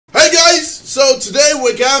So today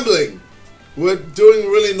we're gambling. We're doing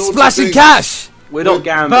really naughty Splashing things. cash! We're not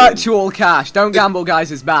gambling. Virtual cash. Don't gamble,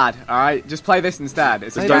 guys. It's bad. All right, just play this instead.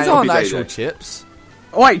 It's a Hey, don't those game. copy aren't JJ. actual chips.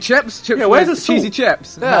 Oh, wait, chips. Chips. Yeah, where's with the cheesy salt?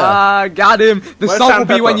 chips? Yeah. Ah, got him. The Where's salt Sam will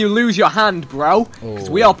be when Pepper? you lose your hand, bro. Because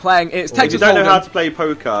we are playing. It's If Texas you don't know Hold'em. how to play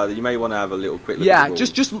poker, then you may want to have a little quick look Yeah, at the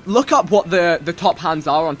just look up what the top hands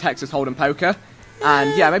are on Texas Hold'em poker,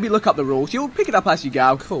 and yeah, maybe look up the rules. You'll pick it up as you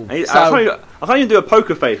go. Cool. rules. So- I can't even do a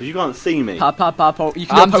poker face because you can't see me. You can do I'm a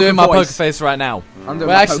poker doing my poker voice. face right now. I'm doing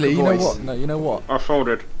Well, my actually, poker you know voice. what? No, you know what? I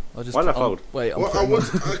folded. I'll just. Why did I I'll- fold? Wait, I'm What,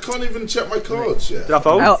 putting I can't even check my cards yet. Did I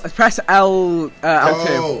fold? Press L2.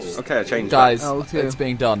 Oh. Okay, I changed Guys, L2. it's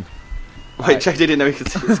being done. that. Wait, JJ didn't know he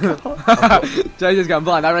could see his card. JJ's going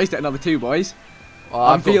blind. I raised it another 2, boys. Well,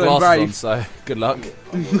 I'm I've got feeling glasses brave. on, so good luck.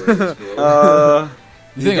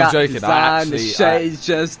 You think I'm got joking? I designed the actually. shades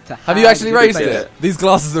just to Have you actually raised it? it? These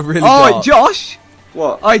glasses are really Oh, dark. Josh!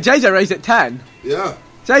 What? Oh, JJ raised it 10. Yeah.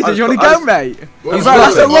 JJ, do you want to I go, was- mate? Well, He's Bro,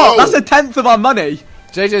 that's a oh. lot. That's a tenth of our money.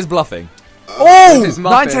 JJ's bluffing. Oh, Oh!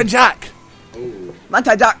 9-10 Jack!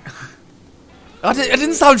 Manta Jack. I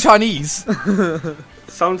didn't sound Chinese.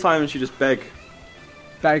 Sometimes you just beg.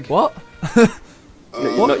 Beg. What?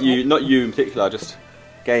 Not you in particular, just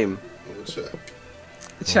game. I'll check.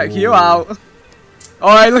 Check you out.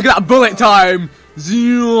 Alright, look at that bullet time.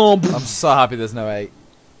 Zoom. I'm so happy there's no 8.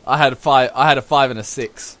 I had a 5 and a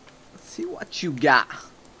 6. See what you got.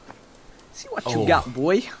 See what you Oh. got,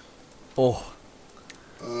 boy. Oh.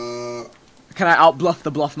 Can I outbluff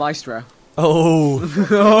the bluff maestro? Oh.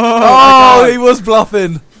 Oh, he was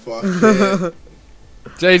bluffing. Fuck it.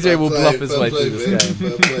 JJ will Fair bluff play, his way fair through play, this Vic.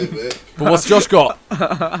 game. Fair play, Vic. But what's Josh got?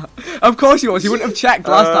 Of course he was. He wouldn't have checked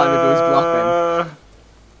last time if he was bluffing.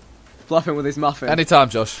 Bluffing with his muffin. Anytime,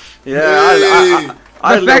 Josh. Yeah, Yay.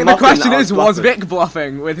 I had a little The muffin question that I is, was bluffing. Vic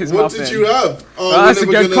bluffing with his What muffin? did you have? Oh, Well, that's a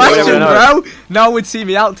we're good never gonna question, know. bro. No one would see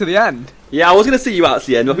me out to the end. Yeah, I was going to see you out to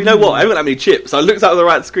the end, but you know what? I haven't got that many chips. I looked out of the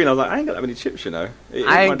right screen, I was like, I ain't got that many chips, you know. It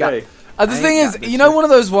I ain't ain't my got- day. The I thing ain't is, got this you know shit. one of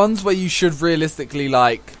those ones where you should realistically,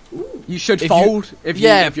 like... You should If fold if you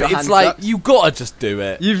yeah, if your but it's hand like, sucks. you gotta just do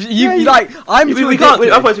it. You've like I'm we too can't-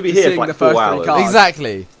 addicted otherwise we'd be to here for seeing like the first 4 three hours. cards.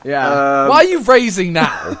 Exactly. Yeah. Why are you raising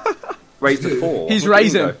now? Raised to 4. He's What do you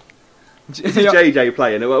raising. know? This is JJ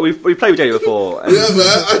playing. We've played with JJ before. And Yeah,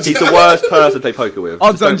 man. he's the worst person to play poker with.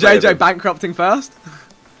 Odds Just on don't play with JJ him. bankrupting first.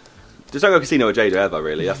 Just don't go casino with JJ ever,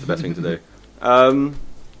 really. That's the best thing to do.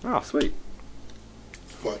 Oh, sweet.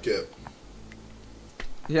 Fuck it.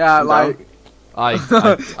 Yeah, I'm like I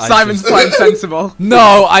Simon's just- playing sensible.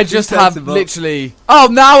 No, I just have sensible. literally... Oh,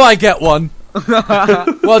 now I get one.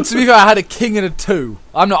 Well, to be fair, I had a king and a 2.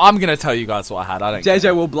 I'm gonna tell you guys what I had. I don't care.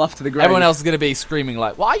 JJ will bluff to the grave. Everyone else is gonna be screaming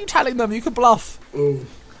like, why are you telling them? You can bluff. Ooh.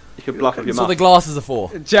 You can bluff with your That's what the muff. glasses are for.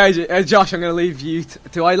 JJ, Josh, I'm going to leave you.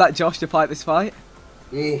 Do I let Josh to fight this fight?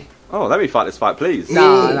 Ooh. Oh, let me fight this fight, please.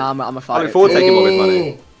 Nah, I'm a I fighter. look forward to taking more of his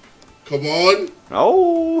money. Come on.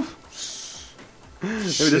 Oh. Let me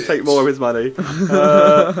just take more of his money.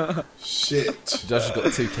 Shit. Josh has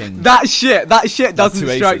got 2 kings. That shit doesn't two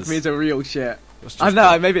strike aces. me as a real shit. What's Josh I don't know,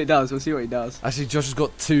 got? maybe it does. We'll see what he does. Actually, Josh has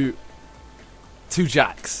got 2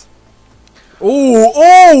 jacks.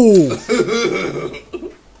 Oh!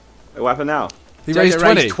 What happened now? He JJ raised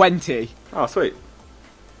 20. 20. Oh, sweet.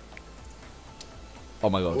 Oh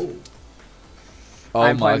my god. Oh. Oh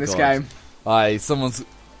I'm my playing this god. game. Aye, someone's...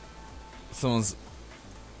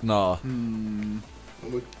 Nah. I'm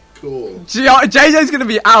a cool. JJ's going to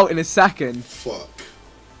be out in a second. Fuck.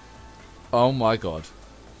 Oh my god.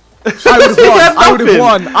 I would have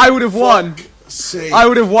won. I would have won. Say. I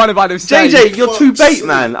would have won if I'd have stayed. JJ, you're too fuck's bait, sake.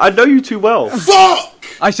 man. I know you too well. Fuck!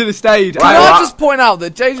 I should have stayed. Can Right, I well, just point out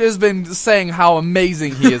that JJ has been saying how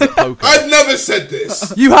amazing he is at poker? I've never said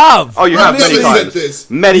this. You have! Oh, you I've have never many said times. this.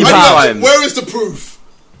 Many I times. know. Where is the proof?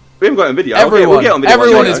 We haven't got it on video. Everyone. We'll get on video.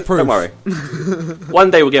 Everyone one day, is though. proof. Don't worry.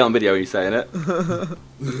 One day we'll get on video you saying it.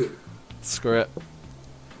 Screw it.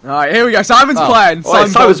 Alright, here we go. Simon's Oh. playing. Oh,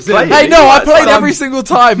 Simon's Simon's playing. Hey, no, I played Son. every single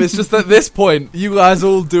time. It's just at this point, you guys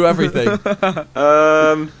all do everything.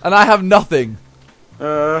 And I have nothing.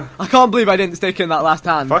 I can't believe I didn't stick in that last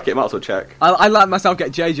hand. Fuck it, might as well check. I let myself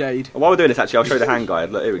get JJ'd. While we're doing this, actually, I'll show you the hand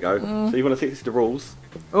guide. Look, here we go. So you want to see the rules.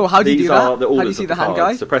 Oh, how do you These do are that? the How orders do you see of the hand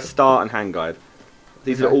cards. guide? So press start and hand guide.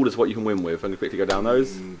 These are the Okay. orders of what you can win with. I'm going to quickly go down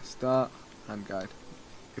those. Start, hand guide.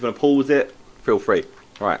 If you want to pause it, feel free.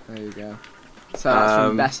 Right. There you go. So that's from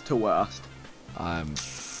Um, best to worst.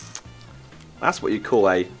 That's what you call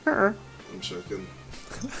a... I'm checking.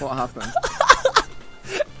 What happened?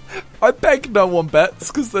 I beg no one bets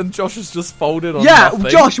because then Josh has just folded on Yeah, nothing.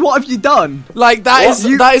 Josh, what have you done? Like that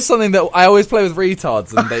What? is something that I always play with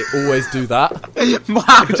retards, and they always do that.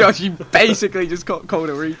 Wow, Josh, you basically just got called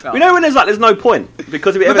a retard. We know when there's no point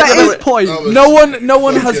because if it But ever, there is point. No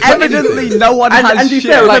one has bet Evidently, anything. no one has and to be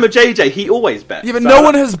shit. fair, Like- remember JJ? He always bets. Yeah, but so no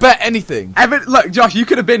one has bet anything. Look, Josh, you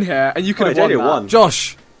could have been here and you could have JJ won that. won.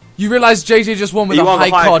 Josh, you realise JJ just won with He a won the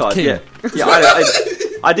high card king. Yeah, yeah.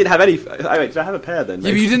 I didn't have any. Wait, did I have a pair then? Yeah,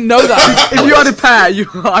 but Maybe? you didn't know that. If you had a pair, you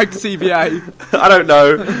like CBA. I don't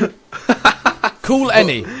know. Call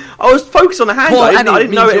any. I was focused on the hand. Call I didn't any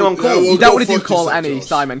know means anyone you'll- Yeah, called. well, You don't go want to do fuck call yourself, any, Josh.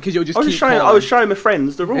 Simon, because you'll just I was keep just showing. calling. I was showing my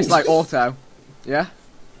friends the rules. It's like auto. Yeah?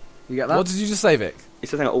 You get that? What did you just say, Vic?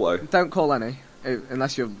 It's something like auto. Don't call any,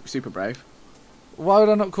 unless you're super brave. Why would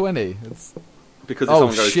I not call any? It's... Because if Oh,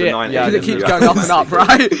 someone goes shit, to 9, yeah, Because it I keeps didn't going up and up,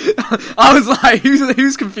 right? I was like,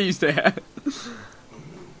 who's confused here?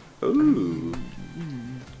 Ooh.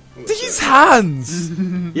 These hands!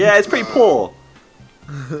 Yeah, it's pretty poor.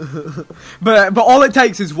 But all it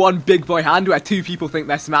takes is one big boy hand where two people think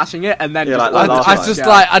they're smashing it, and then Yeah, just like all last I time. just yeah.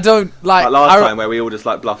 like, I don't like... Like last I, time where we all just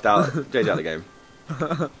like bluffed out JJ out the game.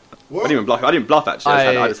 I What? didn't even bluff. I didn't bluff actually.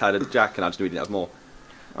 I I- just had a jack and I just knew we didn't have more.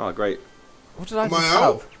 Oh great. What did I Am just I have?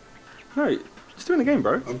 out? No, just doing the game,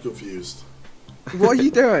 bro. I'm confused. What are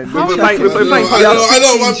you doing? How We're am I playing- we're playing- I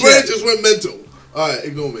know, my Shit. brain just went mental. Alright,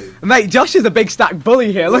 ignore me. Mate, Josh is a big stack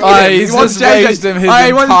bully here. Look Oh, at him. he's He wants just raised him his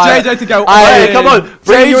he wants entire- JJ to go. Hey, Hey, come on,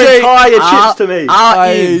 bring your JJ entire Ah, chips to me.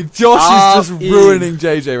 Hey, Josh is just in. ruining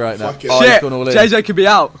JJ right now. Fuck it. Oh, he's Shit, gone all in. JJ could be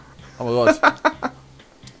out. Oh my god.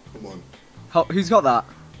 Come on. Who's got that?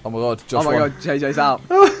 Oh my god. Josh Oh my won. god, JJ's out.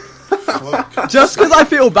 Fuck. Just because I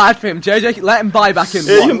feel bad for him, JJ, let him buy back in.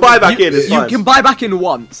 Yeah, you once. can buy back in. It's You fine. can buy back in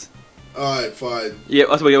once. Alright, fine. Yeah,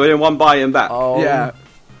 that's what we're doing. One buy and back. Oh, Yeah.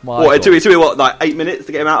 my What? god. It took me what, like 8 minutes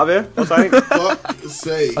to get him out of here or something? Fuck's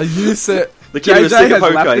sake. Are you sit? The kid was JJ sick has at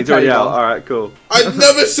poker left and the he's already table. out. Alright, cool. I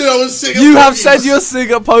never said I was sick of You have fucking- said you're sick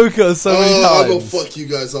at poker so many I'm gonna times. fuck you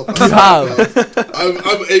guys up. You have.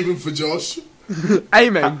 I'm aiming for Josh.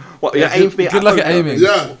 Aiming. What? Yeah, aim for me. good luck at poker? aiming.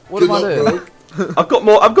 Yeah. What good am I luck, doing?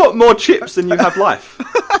 bro. I've got more chips than you have life.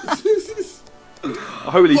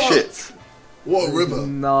 Holy Fuck. shit. What a river.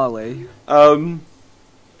 Gnarly. Um,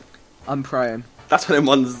 I'm praying. that's when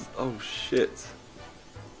one's. Oh shit.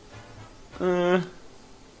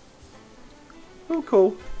 Oh,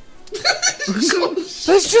 cool.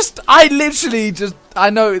 There's just, I literally just, I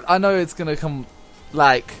know it's gonna come,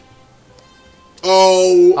 like,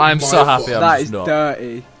 Oh, I'm my so happy fuck. I'm That just is not.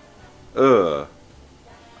 dirty. Ugh.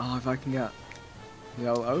 Oh, if I can get.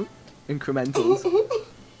 Incrementals.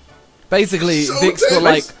 Basically, So Vic's got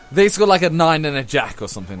tense. like a 9 and a jack or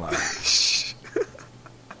something like that.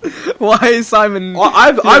 Why is Simon.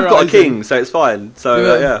 I've got a theorising? king, so it's fine.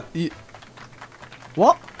 So yeah, You-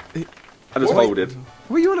 What? I just What? folded.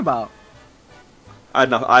 What are you on about? I had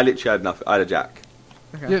nothing. I literally had nothing. I had a jack.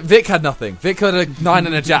 yeah, Vic had nothing. Vic had a 9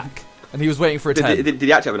 and a jack, and he was waiting for a 10. Did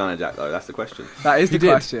he actually have a 9 jack though? That's the question. That is He the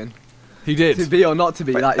did. question. He To did. be or not to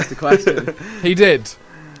be, that is the question. He did.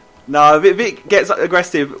 No, Vic gets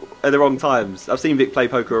aggressive at the wrong times. I've seen Vic play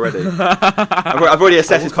poker already. I've already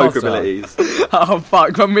assessed his What poker cards are? abilities. Oh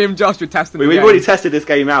fuck! When me and Josh were testing, the We've game, already tested this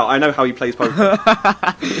game out. I know how he plays poker.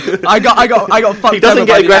 I got fucked. He doesn't over by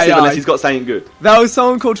get the aggressive AI. unless he's got something good. There was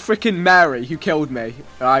someone called frickin' Mary who killed me.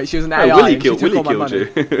 Alright, she was an No, AI. Willie and she killed took all my you. money.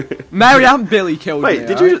 Mary and Billy killed me. Wait,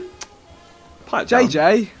 did alright? you? Pipe down.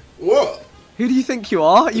 JJ, What? who do you think you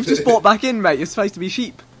are? You've just bought back in, mate. You're supposed to be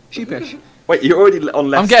sheepish. Wait, you're already on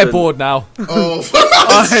less. I'm getting than- bored now. Oh,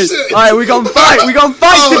 Alright, shit. alright, we gonna fight. We gonna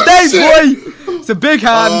fight Oh, today, shit. boy. It's a big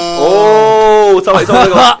hand. Oh, someone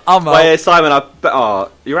got. I'm out. Wait, Simon,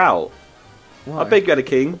 you're out. Why? I beg you had a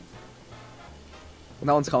king.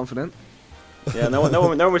 No one's confident. Yeah, no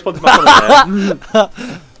one responded to my comment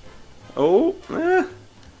there. Oh,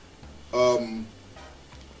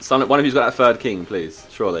 Son, one of you's got that third king, please,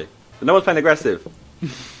 surely. But no one's playing aggressive.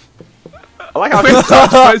 I like how We're such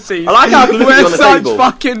pussies. I like how I can look at you We're on the such table.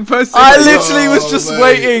 fucking pussies. I literally was Oh, just mate.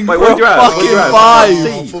 waiting Wait, for where'd a you at? Where'd fucking you at? five.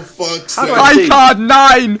 Oh, for fuck's How do sake. I- High card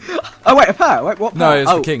 9. Oh wait, a pair. Wait, what? No, pair?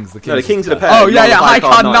 it's oh. the kings. The kings. No, the king's in a pair. Oh yeah, not yeah, the high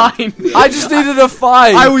card 9. I just needed a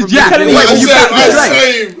 5. I was from yeah. the Wait, beginning. were you I going for the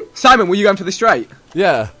straight? same. Simon, were you going for the straight?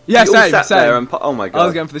 Yeah. Yeah, You all same, sat same. there and oh my I was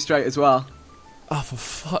god. going for the straight as well. Oh, for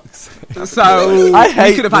fuck's sake. So I we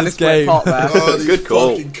hate could have had a this split game. pot there. Oh, these Good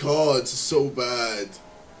call. fucking cards are so bad.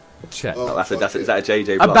 Check. Oh, Is fuck that a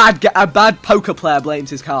JJ A bluff? a bad poker player blames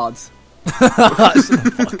his cards. Fuck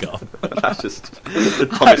off. That's just the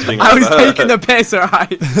dumbest thing I I've was ever heard. taking the piss,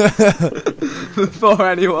 alright. Before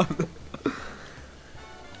anyone.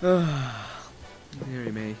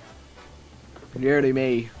 Nearly me. Nearly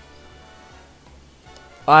me.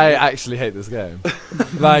 I actually hate this game.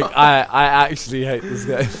 Like, I actually hate this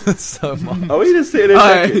game so much. Oh, you just sitting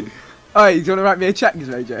there checking. Hey, do you want to write me a check,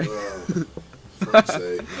 AJ? Fuck's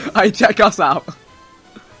sake. Hey, check us out.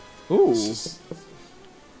 Ooh.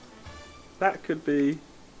 That could be.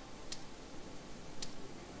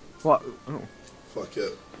 What? Oh. Fuck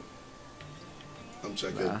it. I'm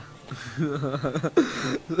checking. Nah.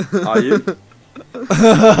 Are you? Wait,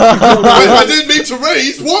 I didn't mean to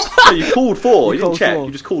raise. What? No, you called 4. You didn't called check. 4.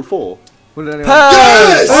 You just called 4. What did anyone?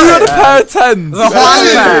 Yes! Oh, you had a pair of tens. The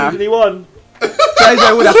Juan Only one.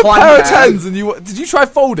 JJ with a A pair of Juan tens, and you did you try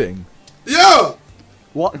folding? Yeah.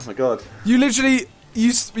 What? Oh my god. You literally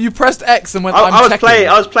you pressed X and went. I was checking. playing.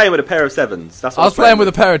 I was playing with a pair of 7s. That's what I was playing with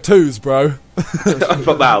a pair of 2s, bro.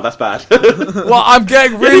 Wow, that's bad. Well, I'm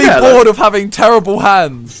getting really Yeah, bored of having terrible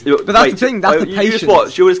hands. But that's the thing, that's the You just patience.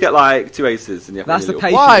 watch. You always get like 2 aces, and you have That's to the do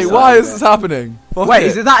patience. Why? Patience, Why yeah. is this happening? Fuck Wait, it.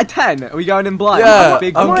 is it that a 10? Are we going in blind? Yeah,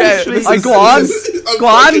 Big I'm one? getting- This Hey, is- go on. I'm Go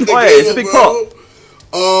on. fucking the Wait, it's a gamer, big bro.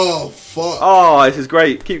 Oh fuck. Oh, this is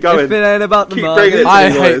great. Keep going. If it ain't about the Keep money. bringing it to I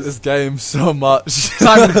me, hate boys. this game so much.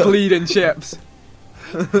 Simon's bleeding chips.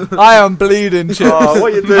 I am bleeding chips. Oh,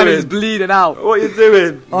 what are you And he's doing? bleeding out. What are you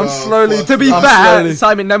doing? I'm No, slowly. fuck To be I'm fair, slowly-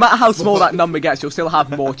 Simon, no matter how small that number gets, you'll still have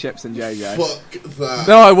more chips than JJ. Fuck that.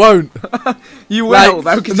 No, I won't. You Like, will,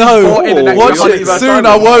 though, because no, you bought in an watch extra Watch it, it. Simon. Soon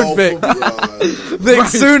I won't, Oh, Vic. for God. Vic,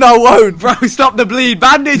 soon I won't. Bro, stop the bleed.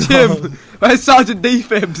 Bandage him. Where's Sergeant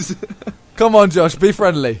D-Fibs? Come on, Josh. Be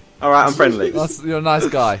friendly. Alright, I'm friendly. You're a nice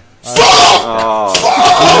guy. Oh,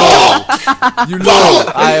 You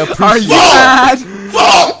know, I Are appreciate. you mad?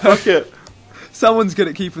 fuck it. Someone's good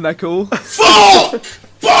at keeping their cool. Fuck!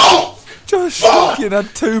 Fuck! Josh fucking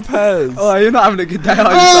had 2 pairs. Oh, you're not having a good day, are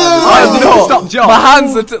you, Simon? I'm not. Stop, Josh.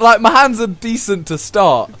 My hands are decent to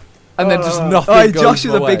start, and then just nothing Oh, goes Josh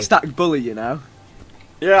is my a way. big stack bully, you know.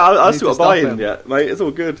 Yeah, I Need still to got buy stop in him. yet, mate. It's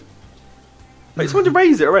all good. Wait, someone to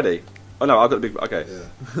raise it already? Oh no, I've got the big. Okay. Yeah.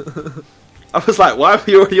 I was like, why are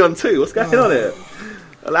we already on 2? What's going on here?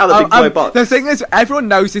 Allow the big boy box. The thing is, everyone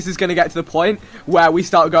knows this is going to get to the point where we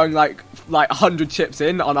start going like 100 chips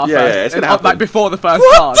in on our Yeah, first, yeah, it's gonna like happen. before the first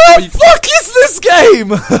What card. the fuck is this game?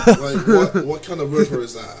 Like, what kind of river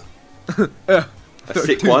is that? A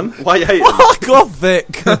sick one. Why are you hating? Fuck off,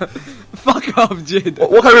 Vic. Fuck off, Jid.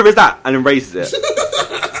 What kind of river is that? And then raises it.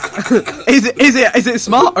 Is it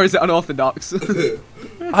smart or is it unorthodox?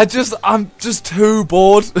 I'm just too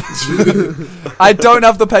bored. I don't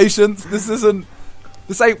have the patience. This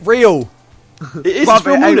ain't real. It is. Bruv, It's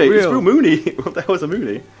real it ain't Mooney. It's real. real Mooney. What the hell is a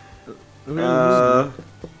Mooney?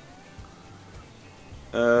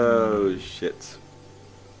 Oh shit.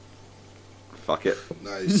 Fuck it.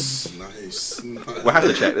 Nice, nice. We'll have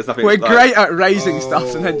to check. There's nothing. We're like- great at raising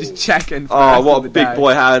stuff and then just checking. For the Oh, rest what of a the big day.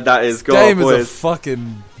 boy hand that is. Go Game on, is a boys.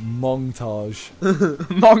 fucking montage.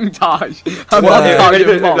 Montage. A Yeah. montage Ready of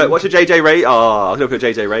for- look, Monk. watch a JJ Ray. Oh, I'm gonna put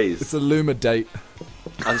JJ Rays. It's a Luma date.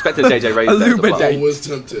 I expected a JJ Rays. there as well. Illuminate. Always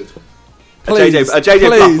tempted. Please, a JJ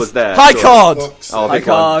please. Bluff was there, High sure. card. Fuck's Oh, sake. big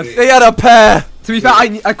one. card. He had a pair. To be fair,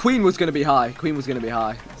 a queen was going to be high. Queen was going to be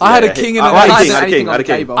high. I had a Yeah, king he- and I an had a ace. king, I had a Anything king, I on had a the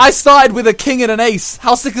king. table. I started with a king and an ace.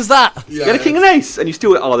 How sick is that? Yeah, You had a king and ace, and you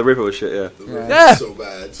still. Oh, the river was shit. Yeah. The river's Yeah. so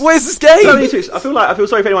bad. Where's this I don't game? need to- I feel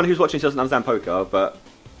sorry for anyone who's watching who doesn't understand poker, but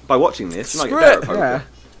by watching this, you might get Screw better it. at poker. Yeah.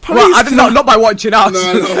 Please, Well, I did not by watching us.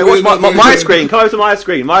 No, no, Hey, watch wait, my wait. screen. Come over to my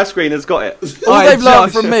screen. My screen has got it. all Alright, they've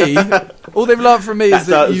learned Josh. from me. All they've learned from me That's is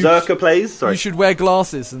that Zerka plays. Sorry. you should wear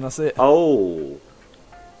glasses, and that's it. Oh.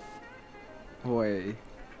 Oi.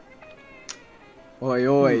 Oi,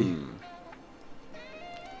 oi.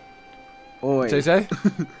 Oi. JJ.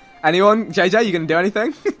 Anyone? JJ, you going to do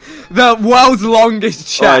anything? The world's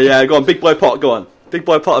longest Oh check. yeah, go on, big boy pot. Go on, big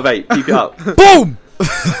boy pot of 8. Keep it up. Boom.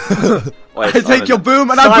 Wait, I take your boom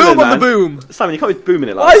and I Simon, boom on man. the boom. Simon, you can't be booming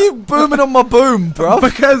it Why like are you booming on my boom, bro?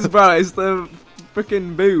 Because, bro, it's the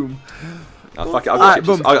freaking boom. that. Oh, fuck it, I've Alright, got chips.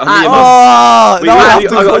 boom. Me and Mum- Oh, we- now I have I to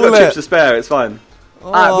got call chips to it. spare. It's fine.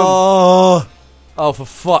 Oh, oh, for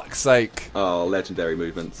fuck's sake. Oh, legendary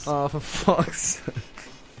movements. Oh, for fuck's sake.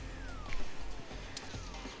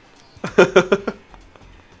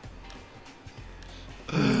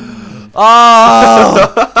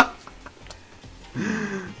 Oh!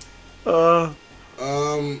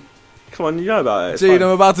 Come on, you know about it. It's Gene, fine. I'm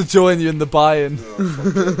about to join you in the buy-in. Oh,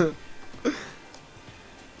 fuck it.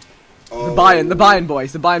 Oh, The Bayern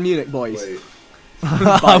boys, the Bayern Munich boys. Wait.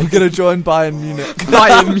 I'm gonna join Bayern Munich.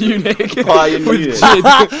 Bayern Munich. Bayern With Munich.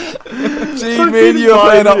 Jid. Gene, me and you are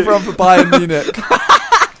Bayern playing up Munich. front for Bayern Munich.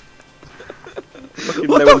 Fucking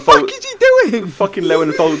What Lewin the fuck Fol- is he doing? Fucking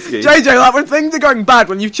Lewin Foldsky. JJ, like when things are going bad,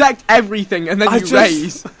 when you've checked everything and then I you just-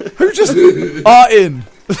 raise. Who just are in?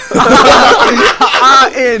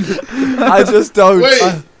 In. I just don't. Wait.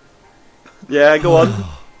 Yeah, go on.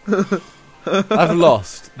 I've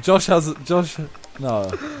lost. Josh.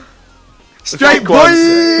 No. Straight, Vic won.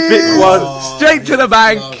 boy. Vic won. Straight to the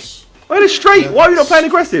bank. Gosh. Wait, it's straight. Why are you not playing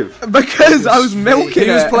aggressive? Because I was milking He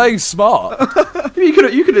was it. playing smart. You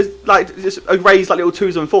could have like just raised like little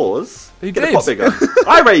 2s and 4s. He Get the did. pot bigger.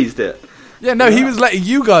 I raised it. Yeah, no, he was letting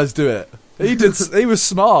you guys do it. He did. He was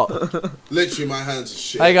smart. Literally, my hands are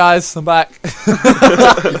shit. Hey guys, I'm back.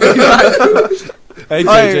 Hey Oi,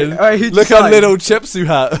 JJ, who'd look you how sign? little chips you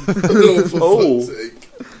had. Oh, for Oh. fuck's sake.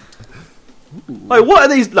 Wait, what are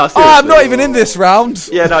these? No, Oh, I'm seriously. not even in this round.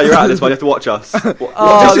 Yeah, no, you're out of this one. You have to watch us.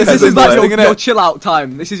 Oh, This this is is like interesting, your innit? chill out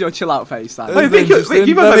time. This is your chill out phase time. Wait, Vic, Interesting.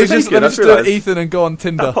 you both Let me overtaken, just let I me just just do realised. Ethan and go on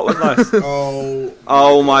Tinder. That pot was nice. Oh.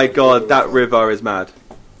 Oh my god, that river is mad.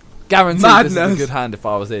 Guaranteed this is a Madness. good hand if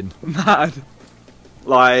I was in. Mad.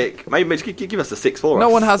 Like, maybe give us a 6 for us. No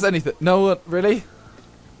one has anything. No one really.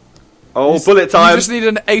 Oh, You bullet time. You just need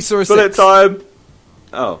an ace or a Bullet 6. time.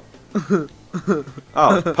 Oh.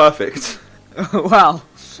 Oh, perfect. Well,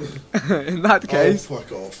 in that Oh, case,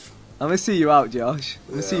 fuck off. I'm gonna see you out, Josh.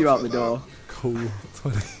 I'm gonna Yeah, see you out the fuck that. door. Cool.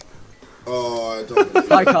 20. Oh, I don't believe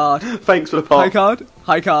High it. card. Thanks for the High pot. card.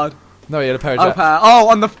 High card. No, he had a pair of Oh, jacks. pair. Oh,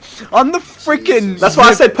 on the freaking. That's why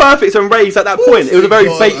I said perfect and raised at that point. It was a very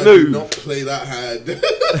God, bait I did move. not play that hand.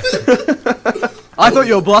 I thought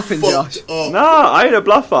you were bluffing, Josh. Fucked up. Nah, I ain't a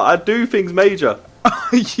bluffer. I do things major.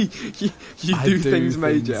 you I do things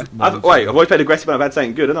major. Wait, I've always played aggressive and I've had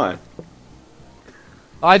something good, haven't I?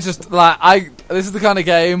 I just this is the kind of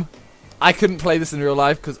game I couldn't play this in real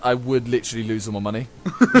life because I would literally lose all my money.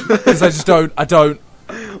 Because I don't. Well,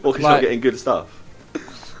 because you're Like- not getting good stuff.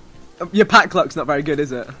 Your pack luck's not very good,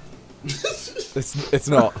 is it? It's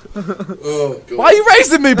not. Oh, God. Why are you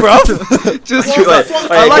raising me, bro? Just What the Wait,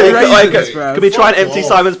 fuck? I like can we- raisins, bro. Can we try and Fuck empty off.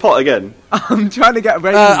 Simon's pot again? I'm trying to get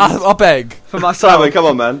raisins I'll beg. for myself. Simon, come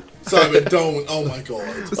on, man. Simon, don't. Oh, my God.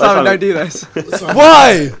 Simon, Simon. don't do this. Simon.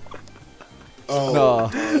 Why? Oh, No.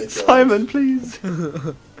 my God. Simon, please.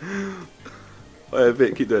 Wait,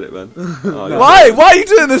 Vic, keep doing it, man. Oh, yeah. Why? Why are you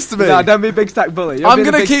doing this to me? No, don't be a big stack bully. You're I'm being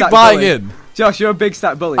a gonna big keep stack buying bully. in. Josh, you're a big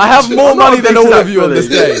stack bully. I have more I'm not money a than big all stack of you on this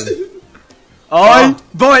bully. game. Oi,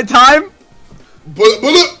 bullet time.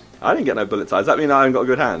 Bullet. I didn't get no bullet time. Does that mean I haven't got a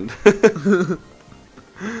good hand?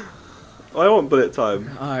 I want bullet time.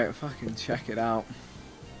 Alright, fucking check it out.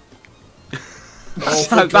 Oh,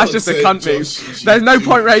 for That's God's just a sake, cunt move. Josh, There's no you-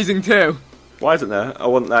 point raising two. Why isn't there? I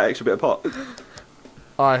want that extra bit of pot.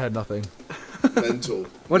 I had nothing. Mental.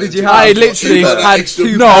 What did you Mental. have? I literally You got that had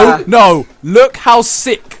extra- no. Look how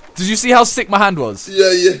sick. Did you see how sick my hand was?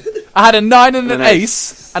 Yeah, yeah. I had a 9 and an An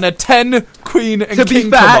ace and a 10, queen, and To be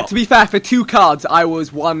king come fair, up. for 2 cards, I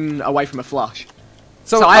was 1 away from a flush.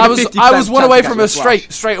 So I had I a was 50% one chance away to from get a a flush.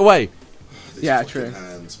 straight away. These Yeah, fucking true.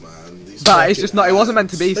 Hands, man. These But it's fucking just not. It wasn't meant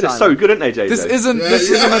to be, They're Simon. so good, aren't they, JJ? This isn't Yeah, this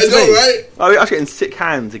yeah, isn't meant I to know, be. right? Oh, I'm getting sick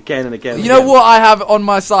hands again and again. And You know again. what I have on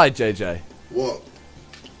my side, JJ? What?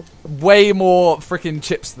 Way more freaking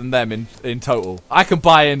chips than them in total. I can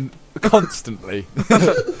buy in constantly.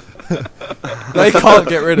 They can't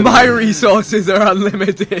get rid of My me. resources are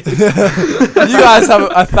unlimited. You guys have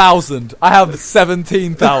 1,000. I have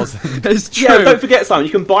 17,000. It's true. Yeah, don't forget, Simon,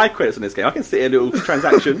 you can buy credits on this game. I can sit a little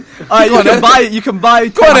transaction. Alright, Go you on, can then. buy. You can buy.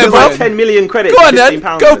 Go on, then, I can buy bro. 10 million credits. Go on for then,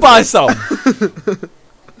 £15 go on this buy game. some.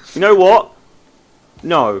 You know what?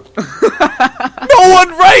 No. No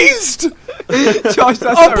one raised. Josh, that's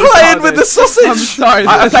I'm so playing with retarded. the sausage. I'm sorry.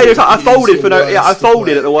 I that's- tell you, I folded for no. worst Yeah, I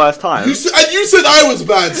folded of at the worst time. And you said I was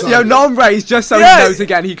bad, Simon. Yo, non-raised, just so Yeah. he knows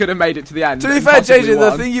again he could have made it to the end. To be and fair, possibly JJ, the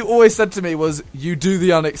won. thing you always said to me was, you do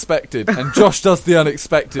the unexpected, and Josh does the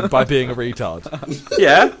unexpected by being a retard.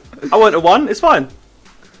 Yeah, I went to 1. It's fine.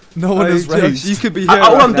 No one Hey, has Josh, raised. you could be here. All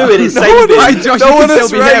right I'm now. doing is No saving. one Right, has, Josh, no you one can has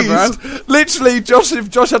still be here, bro. raised. Literally, Josh. If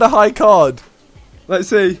Josh had a high card, Let's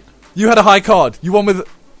see. you had a high card. You won with.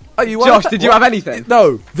 Oh, you won. Josh, did you have anything?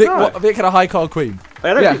 No, Vic. No. What, Vic had a high card queen.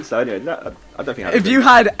 I don't Yeah. think so. Anyway, no, I don't think. I If you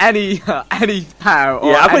had any pair,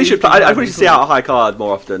 or yeah, I probably should. anything I probably should see cool. out a high card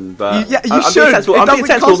more often. But Yeah, you I'm should. Being sensible. It I'm being doesn't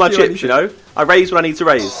sensible with my cost you chips. You know, I raise when I need to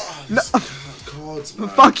raise. Cards, man.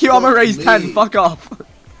 Fuck you, I'm a raise me. 10. Fuck off.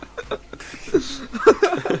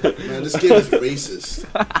 Man, this game is racist.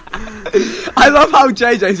 I love how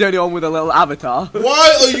JJ's the only one with a little avatar.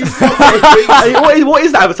 Why are you fucking Hey, racist? what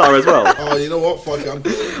is the avatar as well? Oh, you know what? Fuck it, I'm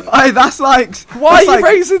doing that. Hey, that's like. Why that's are you like,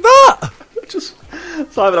 raising that? Just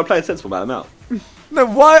Simon, I'm playing sensible man. I'm out. No,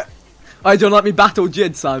 why? I don't let me battle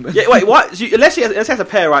Jid, Simon. Yeah, wait, what? So unless he has a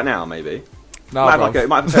pair right now, maybe. Nah, might, bro. have like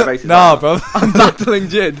might have a pair of aces. Nah, right now. bro. I'm battling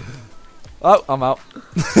Jid. Oh, I'm out.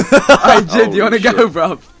 Hey, Jid, you Holy want to go, shit.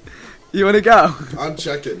 bro? You want to go? I'm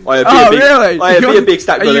checking. Oh, yeah, Oh, really? Oh, yeah, be a big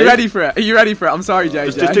stack. Are you ready for it? Are you ready for it? I'm sorry,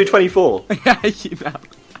 JJ. Just do 24. Yeah, you know.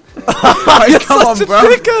 Wait, come on, Such a bro.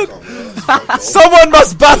 chicken. Come on, let's fuck off. Someone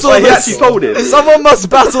must battle Wait, he this. actually folded. Someone must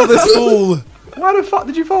battle this fool. Why the fuck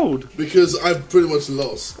did you fold? Because I've pretty much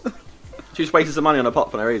lost. She just wasted some money on a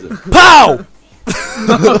pot for no reason. Pow!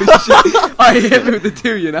 I hit me with the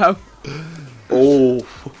 2, you know. Oh,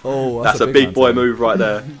 Oh, that's a big boy move right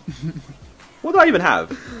there. What do I even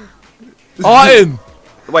have? Iron.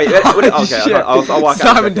 Wait, okay, Shit. I'll work out.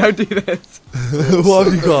 Simon, don't do this. What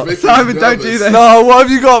have you got? Vicky's Simon, don't do nervous. this. No, what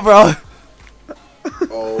have you got, bro?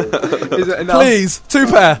 Oh, Is it enough? Please, 2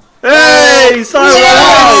 pair. Hey, Simon!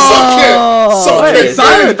 yeah, suck Wait, it.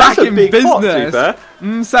 Simon, that's back a in big pot, to be business.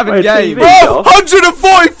 fair. 7 Wait, games. TV. Oh,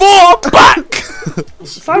 144 back.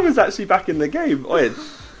 Simon's actually back in the game. Oh, yeah.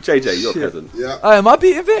 JJ, you're a peasant. Yeah. Oh, am I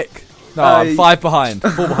beating Vic? No, I'm 5 behind,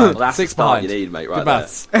 4 behind, Well, that's 6 the start behind. you need, mate, right Good there.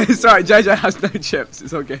 maths. It's alright, JJ has no chips.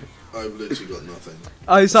 It's all good. I've literally got nothing.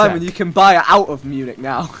 Oh, Simon, Check. you can buy it out of Munich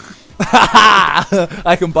now.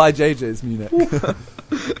 I can buy JJ's Munich.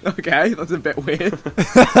 Okay, that's a bit weird.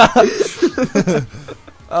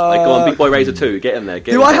 Like, go on, Big Boy Razor 2, get in there.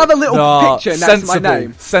 Get Do in I there. have a little No, picture next sensible, to my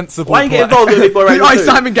name? sensible. Why you get play. involved in Big Boy Razor Oh, 2?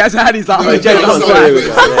 Simon gets ahead. He's like, No, oh, JJ's JJ's not not sorry. doing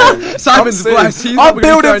it. Simon's I'm blessed. He's not I'm gonna be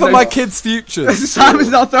building throwing for my those- kids' futures. Simon's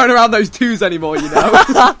not throwing around those 2s anymore, you know.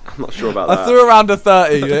 I'm not sure about I that. threw around a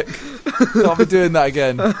 30, Vic. Can't be doing that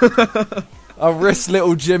again. I'll risk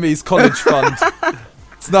little Jimmy's college fund.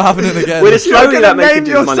 It's not happening again. We're just You're slowly gonna that making name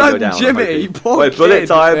his your money son go down. Jimmy, I'm hoping. poor Wait, bullet kid.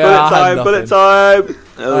 time, Yeah, bullet I had time, bullet time.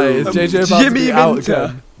 Hey, is JJ about Jimmy to be out Minter.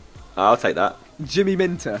 again? I'll take that. Jimmy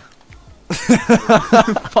Minter.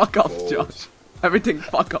 Fuck off, Oh. Josh. Everything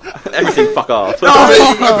fuck off. Everything fuck off.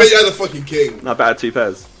 I bet you had a fucking king. Not bad, 2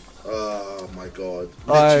 pairs. Oh my god.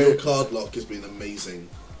 I- Literally, your card lock has been amazing.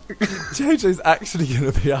 JJ's actually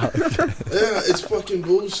going to be out again. Yeah, it's fucking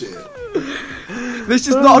bullshit. This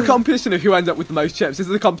is not a competition of who ends up with the most chips. This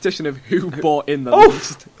is a competition of who bought in the Oof.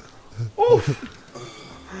 least.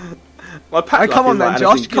 My pack Hey, come luck on is then, like Josh.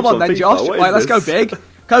 Anderson Come on Gibbs then, FIFA. Josh. What Right, is let's go this? big.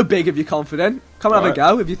 Go big if you're confident. Come and have a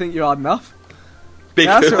Alright. go if you think you're hard enough. Big.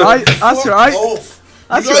 Yeah, that's alright. That's Fuck alright. off.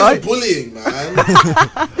 That's You guys alright. are bullying,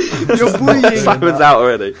 man. You're bullying. Simon's out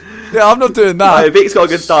already. Yeah, I'm not doing Oh, that. Vic's got a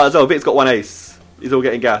good start as well. Vic's got 1 ace. He's all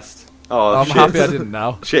getting gassed. Oh, I'm shit. happy I didn't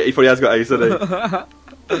now. Shit, he probably has got ace, hasn't he?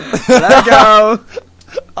 Let go.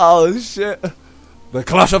 Oh, shit. The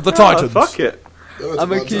Clash of the Oh, Titans. fuck it. Yo, it's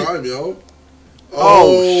I'ma about keep- time, yo.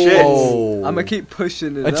 Oh, shit. Oh. I'm gonna keep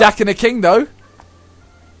pushing it A up. jack and a king, though.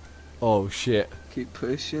 Oh, shit. Keep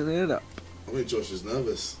pushing it up. I think Josh is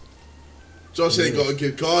nervous. Josh ain't got a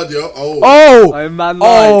good card, yo. Oh. Oh! I'm man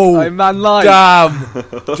Oh, light. I'm man light.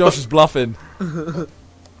 Damn. Josh is bluffing.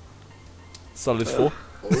 Solid 4.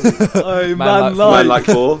 I'm Man man like Man light. like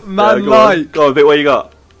 4. Man Yeah, go on. like. Go on, Vic, what you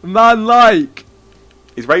got? Man like.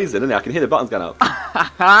 He's raising, isn't he? I can hear the buttons going up. Oh!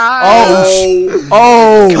 Oh.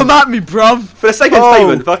 Oh! Come at me, bruv. For the sake of Oh.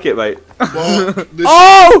 statement, fuck it, mate. Fuck. This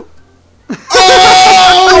Oh!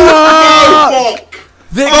 oh, fuck.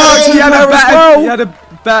 Vic Oh, had a 2 pair as He well. had a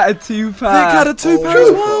better 2 pair. Vic had a 2 Oh, pair as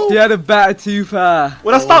fuck. well. He had a better 2 pair.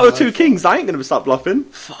 When I start with my 2 kings, I ain't going to start bluffing.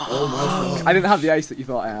 Oh, my fuck. I didn't have the ace that you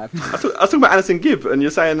thought I had. I was talking about Anderson Gibb, and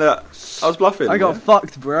you're saying that I was bluffing. I got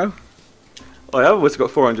fucked, bro. Oh, yeah, I've always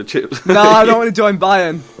got 400 chips. No, I don't want to join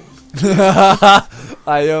Bayern.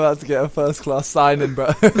 You're about to get a first class signing, bro.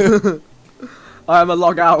 I'm a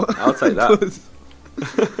log out. I'll take that.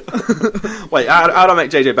 Wait, how do I make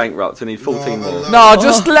JJ bankrupt? I need 14 No, more. no. No,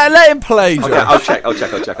 just let him play, Josh. Okay, I'll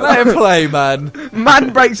check. Let him play, man.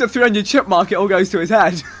 Man breaks a 300 chip mark, it all goes to his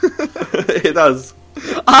head. It does.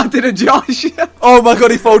 I did a Josh. Oh my god,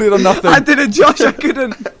 he folded on nothing. I did a Josh, I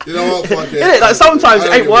couldn't. You know what? Fuck it. Yeah, like sometimes I it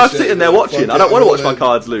don't ain't give a worth shit, sitting there man. watching. Fuck I don't it, want to I'm watch my all in.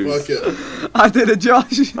 cards lose. Fuck it. I did a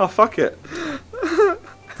Josh. Oh, fuck it.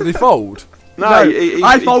 Did he fold? No, No, he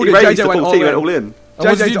I folded, He raised JJ to went 14, all went in. all in. And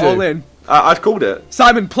what did JJ's you all do? in. I called it.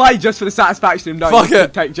 Simon, play just for the satisfaction of knowing Fuck you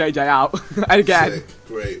it. can take JJ out. Again. Sick.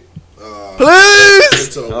 Great. Please!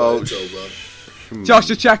 It's over. Oh, it's over. Josh,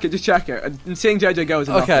 just check it. And seeing JJ go is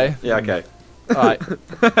enough. Okay, Yeah, okay. alright.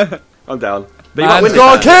 I'm down. But you got Man's win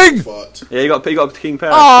got a this time. king! Fucked. Yeah, you got a king pair.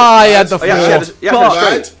 Ah, he had the Oh, yeah, four. actually, you had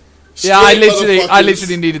Right? straight. Yeah, I Straight motherfuckers.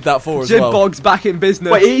 literally needed that 4 as Jib well. Bog's back in business.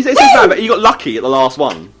 Wait, he says that, but you got lucky at the last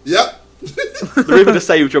one. Yep. The river just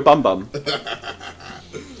saved your bum bum.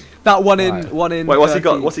 that one in, Right. one in. Wait, what's he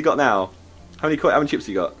got? 13. What's he got now? How many chips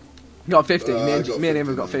he got? Got 50. I me and got me and him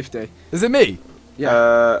have 50, got 50. Is it me?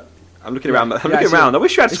 Yeah. I'm looking around. I'm Yeah, looking it's around. you. I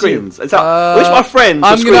wish you had It's screens. I wish my friends.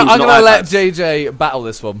 I'm were screens, gonna not let iPads. JJ battle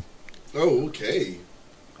this one. Oh, okay.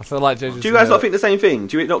 I feel like JJ's Do you guys not think the same thing?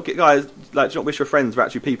 Do you not get guys like? Do you not wish your friends were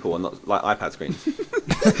actually people and not like iPad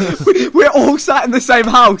screens? We're all sat in the same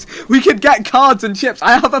house. We could get cards and chips.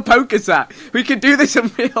 I have a poker set. We could do this in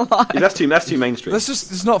real life. Yeah, that's too mainstream.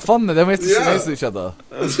 it's not fun then. We have to sit next to each other.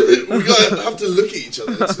 We gotta have to look at each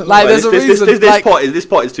other. It's Like, there's a reason. This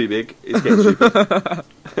pot is too big. It's getting stupid.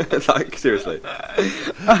 Like seriously.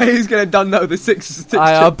 He's gonna done know the six.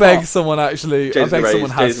 I beg someone actually. I beg someone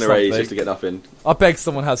has Jason Array just to something. get nothing. I beg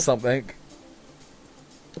someone has something.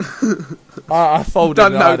 I folded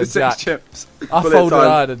Done and I know had the a 6 jack. chips. I Bullet folded and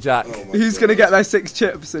time. I had a jack. Oh my Who's God. gonna get their 6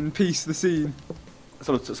 chips and piece the scene?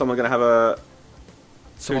 Someone gonna have a.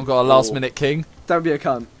 Someone got a last minute king. Don't be a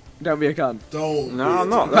cunt. Don't be a cunt. Don't. No, I'm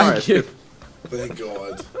not. Thank Alright, you. Thank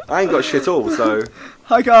God. I ain't got shit all. So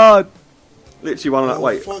Hi God. literally one. Oh,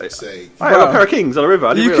 Wait. fuck's sake. I got a pair of kings on the river.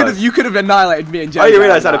 I didn't realise. You could have annihilated me and Jay. I didn't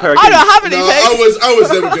realise I had a pair of I kings. don't have No, anything. I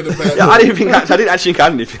was never gonna bet. Yeah, I didn't actually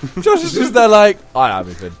have anything. Josh is just there like, I don't have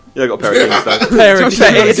anything. Yeah, I got a pair of kings. Though. Pair of Josh,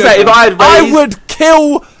 kings. It's fair, if I had I raised, would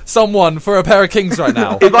kill someone for a pair of kings right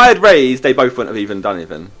now. if I had raised, they both wouldn't have even done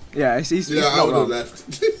anything. Yeah, he's Yeah, I not would have wrong. left.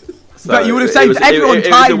 So But you would have it saved was- it- everyone it was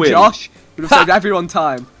a time, win. Josh. You would have saved everyone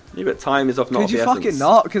time. Yeah, but time is of not Could of you the fucking essence.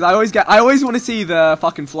 not? Because I always want to see the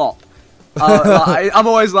fucking flop. I'm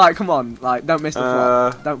always like, come on, like, don't miss the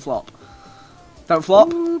flop. Don't flop. Don't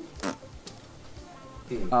flop.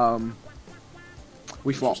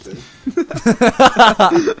 We flopped. Interesting.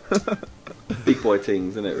 Big boy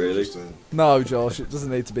things, isn't it? Really? Interesting. No, Josh, it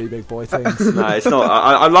doesn't need to be big boy things. No, it's not.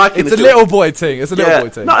 I'm liking. It's a little boy thing. It's a little boy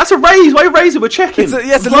thing. No, that's a raise. Why are you raising? We're checking. It's a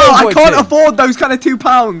Bro, little I boy can't ting. afford those kind of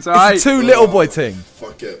 £2, alright? It's a two little boy ting.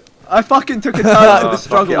 Fuck it. I fucking took a turn to the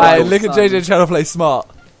struggle. it. Alright, Hey, look at JJ trying to play smart.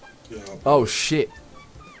 Yeah, Oh shit.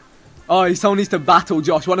 Oh, someone needs to battle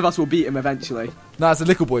Josh. One of us will beat him eventually. No, it's a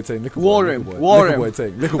little boy ting. Little War boy, him, little boy. war Little him. boy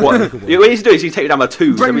ting. Little What? boy. Little boy. What you need to do is you take me down by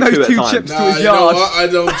twos Bring every those two at a 2 time. chips to Nah, his you know yard. what? I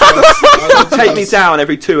don't trust. I don't Take me trust. down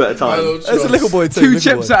every 2 at a I time. don't It's a trust. little boy ting. 2 little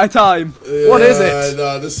chips boy. at a time. Yeah, What is it?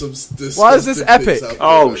 Nah, there's some disgusting Why is this things epic? happening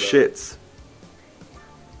Oh right now. shit.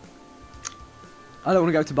 I don't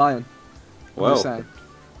want to go to Bayern. I'm just Well, saying.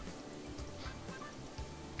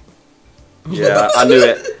 yeah, I knew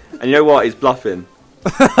it. And you know what? He's bluffing.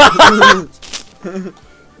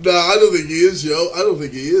 Nah, I don't think he is, yo. I don't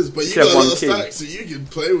think he is. But you Should have got a one lot of king. stacks, so you can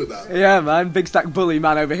play with that. Yeah, man. Big stack bully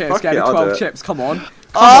man over here. Fuck Scared it, of I'll 12 do it. chips. Come on.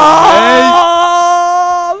 Oh,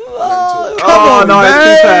 Mental. Oh on, no,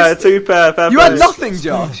 mate. it's 2 pair. Fair You play. had nothing,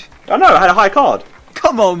 Josh. I know. I had a high card.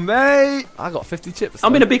 Come on, mate. I got 50 chips.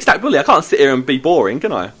 I'm in a big stack bully. I can't sit here and be boring,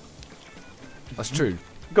 can I? That's true.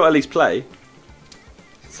 Got to at least play.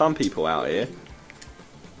 Some people out here.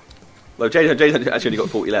 Well, Jason actually only got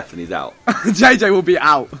 40 left and he's out. JJ will be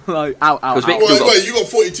out. Like, out. Because Vic- Wait, got- wait, you got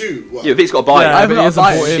 42. What? Yeah, Vic's got a buy. Yeah, I've but not he hasn't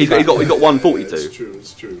bought bought it. in. He's got Yeah, 142. it's true,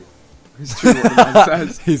 it's true. It's true what the man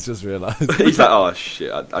says. He's just realised. He's like, oh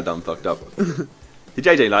shit, I done fucked up. Did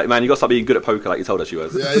JJ like, man, you got to start being good at poker like you told us you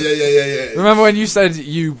was. Yeah. Remember when you said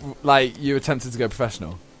you attempted to go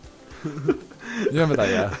professional? You remember that,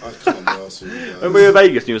 yeah? I can't be arsed with you guys. When we were in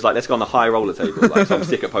Vegas and he was like, let's go on the high roller table, like, so I'm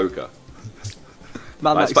sick at poker.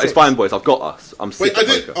 Man, Like, like it's six. fine, boys, I've got us. I'm sick Wait, I at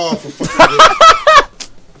did. poker. Oh, for fuck's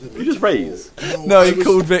sake. You just raise. No, I he was-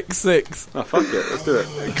 called Vic 6. Oh, fuck it, let's do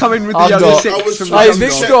it. Coming with the I'm young not- I was six from trying Hey, the to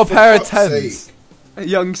Vic's check jungle. got a pair of for fuck's 10s. sake. A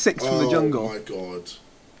young six from the jungle. Oh my god.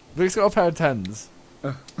 Vic's got a pair of 10s.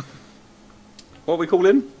 What are we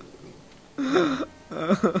calling?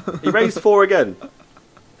 He raised 4 again.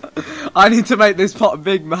 I need to make this pot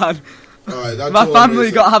big, man. Alright, that's My all family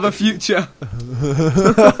I'm got to have a future.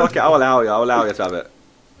 Fuck it, I'll allow you to have it.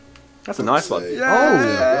 That's a nice one. Say.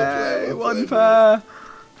 Yeah, well one played, pair.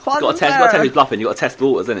 One You got to test his bluffing. You got to test the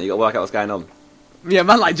waters, innit? You got to work out what's going on. Yeah,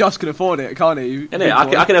 man like Josh can afford it, can't he? Innit? Big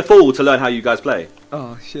boy. I can afford to learn how you guys play.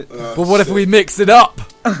 Oh, shit. But what if we mix it up?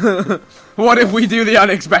 What if we do the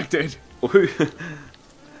unexpected? Well, who?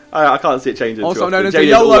 I can't see it changing. Also too often. known as JJ the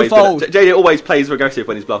YOLO always fold. JJ always plays aggressive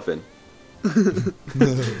when he's bluffing.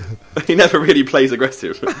 He never really plays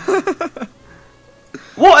aggressive.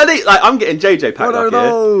 What are they? Like, I'm getting JJ packed What are up here.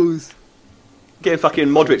 those? Getting fucking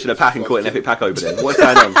Modric in a pack and calling an epic pack opening. What's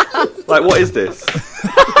going on? Like, what is this?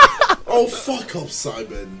 Oh, fuck off,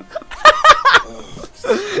 Simon.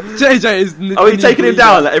 JJ is. Are we taking him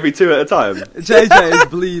down like, every 2 at a time? JJ is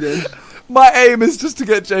bleeding. My aim is just to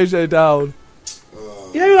get JJ down.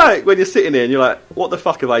 You know, like when you're sitting here and you're like, what the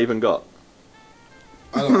fuck have I even got?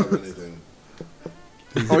 I don't have anything.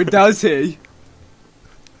 Or does he?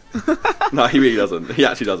 No, he really doesn't. He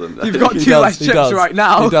actually doesn't. You've got He 2 does, less he chips does. right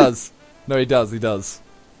now. He does. No, he does. He does.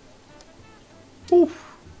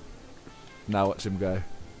 Oof. Now watch him go.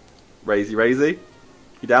 Razy.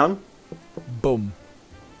 You down? Boom.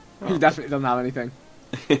 He definitely doesn't have anything.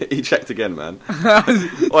 He checked again, man.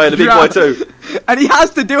 Oh, yeah, the big boy too. And he has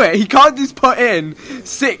to do it. He can't just put in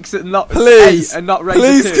 6 and not Please. 8 and not raise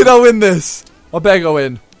Please, a 2. can I win this? I better go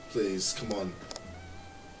in. Please, come on.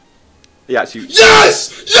 He actually.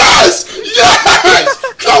 Yes! Yes! Yes!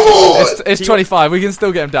 Come on! It's 25. We can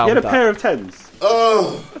still get him down. He had a with pair of 10s.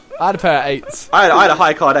 Oh. I had a pair of 8s. I had a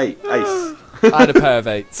high card ace. I had a pair of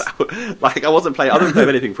 8s. Like I wasn't playing. I didn't play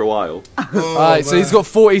anything for a while. Oh, Alright, so man. he's got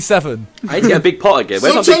 47. I need to get a big pot again.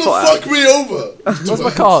 Where's Stop my big trying pot? to fuck me over. What's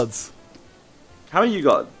my cards? How many you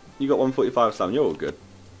got? You got 145, Sam. You're all good.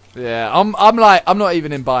 Yeah, I'm not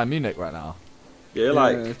even in Bayern Munich right now. Yeah, you're Yeah,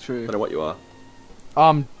 like. true. I don't know what you are.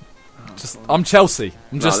 I'm Chelsea.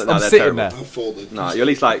 I'm they're sitting terrible. there. I'm folded. No, you're at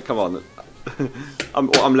least like. Come on.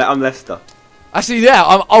 I'm Leicester. Actually, yeah,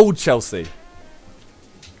 I'm old Chelsea.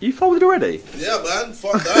 You folded already? Yeah, man.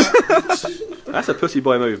 Fuck that. That's a pussy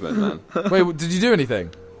boy movement, man. Wait, did you do anything?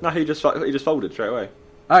 No, he just folded straight away.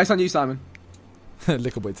 Alright, it's on you, Simon.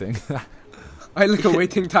 Little boy thing. Alright, look at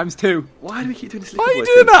waiting times 2. Why do we keep doing this? Why are you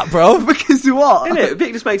doing that, bro? Because what? Innit?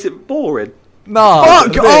 Vic just makes it boring. Nah.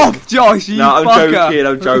 Fuck Vic. off, Josh, you No, I'm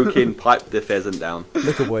fucker. joking. Pipe the pheasant down.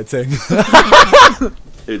 Little boy thing.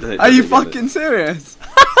 Are you fucking serious?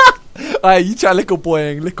 Hey, you try little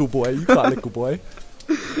boy. You can't little boy.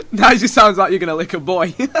 That just sounds like you're gonna lick a boy.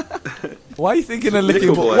 Why are you thinking of little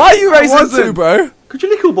Little boy? boy. Why are you raising wasn't. 2, bro? Could you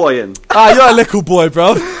little boy in? Ah, you're a little boy,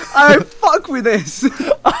 bro. I fuck with this.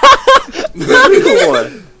 Little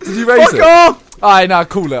boy. Did you raise Fuck it? off. Alright, nah,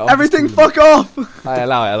 cool it. I'm Everything just cool fuck off. it. Alright,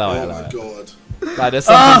 allow it. Oh my Like, god. there's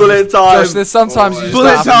sometimes, Bullet time. Josh, there's sometimes Oh, you just bullet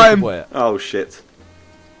don't have to time. little boy it. Oh shit.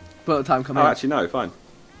 Bullet time come Oh, in. actually no. Fine.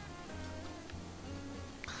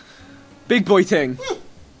 Big boy ting.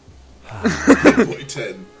 Boy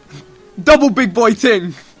 10. Double big boy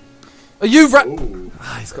ting. Are you Ooh.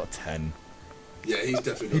 Ah, he's got 10. Yeah, he's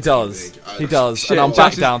definitely got He does. something big. He does. Shit, And I'm Josh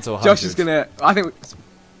back is- down to 100. Josh is gonna. I think.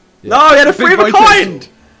 No, he had a Big free of a boy kind.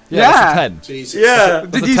 Yeah, that's Yeah. a 10. Jesus. Yeah.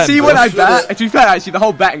 Did a you 10, see bro. when I Should bet? it? To be fair, actually, the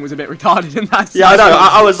whole betting was a bit retarded in that. Yeah, I know. section.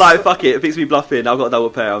 I was like, fuck it. It fixed me bluffing. I've got a double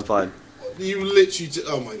pair. I'm fine. You literally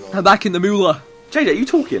oh my god. I'm back in the moolah. JJ, you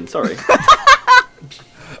talking? Sorry.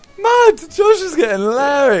 Mad! Josh is getting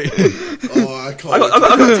Larry. Oh, I can't.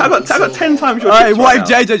 I got 10 times your Alright, chips what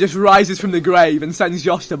right if JJ just rises from the grave and sends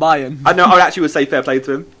Josh to Bayern? I know. I actually would say fair play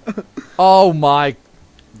to him. Oh my.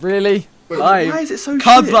 Really? Aye. Why is it so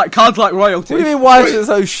Cards shit? like royalty. What do you mean, why is it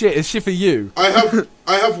so shit? It's shit for you. I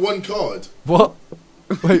have one card. What?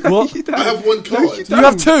 Wait, what? You I don't- have one card. You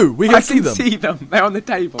have 2. We can I see can them. see them. They're on the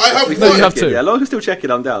table. I have No, one. you have 2. Yeah, as long as you're still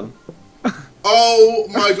checking, I'm down. Oh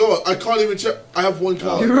my god, I can't even check. I have one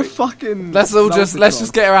card. You're a fucking. Let's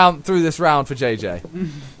just get around through this round for JJ.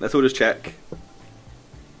 Let's all just check.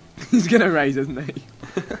 He's gonna raise, isn't he?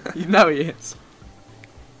 You know he is.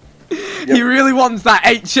 He really wants that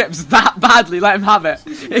 8 chips that badly. Let him have it.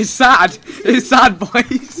 It's sad. It's sad,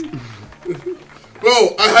 boys.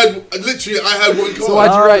 Bro, I had one card. So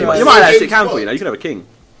why'd you raise? Right. You might Fucking actually can fuck. for you know. You can have a king.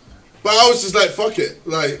 But I was just like, fuck it.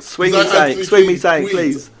 Like, Swing 'cause me I had saying, three swing me queens- saying, queens.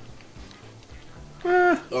 please.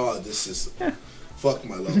 Oh, this is. Fuck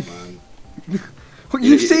my love, man.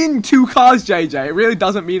 You've seen 2 cards, JJ. It really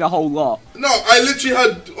doesn't mean a whole lot. No, I literally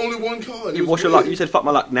had only one card. It was What's your luck? weird. You said fuck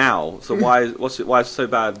my luck now. So why is it so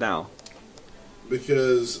bad now?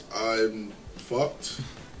 Because I'm fucked.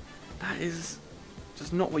 That is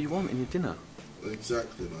just not what you want in your dinner.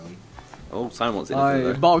 Exactly, man. Oh, Simon wants it.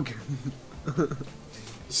 Aye, Bog.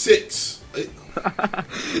 6.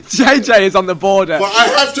 JJ is on the border. But I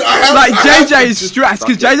have to. I have. Like, I have JJ to is just- stressed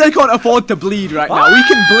because JJ can't afford to bleed right now. We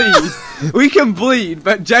can bleed. We can bleed,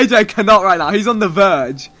 but JJ cannot right now. He's on the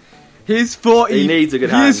verge. He's 40. He needs a good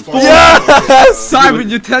He hand. is 40. Yes! Simon,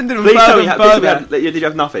 you're tending him Please tell further me, and please tell further. me, did you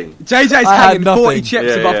have nothing? JJ's I had hanging 40 nothing.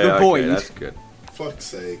 chips above the okay, void. that's good. Fuck's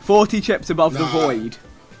sake. 40 chips above the Nah. void.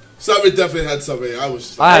 Simon definitely had something. I was.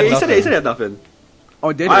 Just I had He said nothing. he had nothing.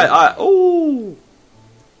 Oh, did he? Ooh.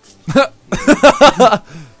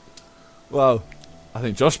 Well, I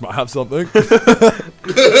think Josh might have something. Let's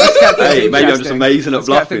get things Hey, maybe I'm just interesting. amazing at Let's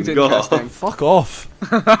get bluffing. things God. interesting. Fuck off.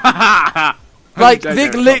 Like, JJ,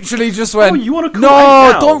 Vic come. literally just went, Oh, you wanna call no,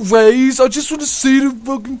 eight now?" don't raise, I just want to see the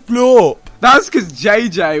fucking flop. That's because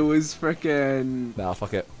JJ was freaking Nah,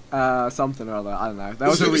 fuck it. something or other. I don't know. There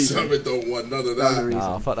was a reason. Simon don't want none of There was a that. reason.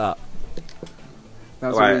 Nah, fuck that. There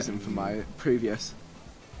was Right. a reason for my previous.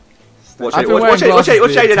 Watch I've it. been Watch wearing it. Watch glasses it.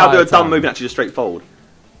 Watch the JJ now do a entire dumb time. move and actually just straight fold.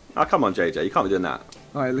 Oh, come on, JJ. You can't be doing that.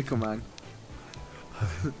 Alright, little man.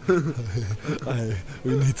 Hey,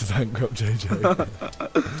 we need to bankrupt JJ.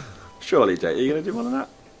 Surely, JJ. Are you going to do more than that?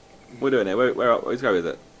 We're doing it. Where's go with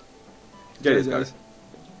it? JJ's go. JJ's.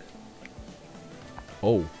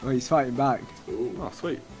 Oh. Oh, he's fighting back. Ooh, Oh,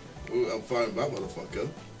 sweet. ooh, I'm fighting back, motherfucker.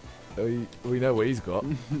 We know what he's got.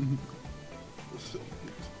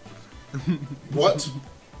 What?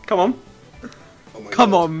 Come on. Oh my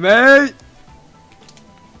Come God. on, mate.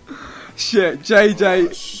 Shit, JJ.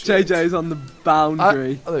 Oh, shit. JJ's on the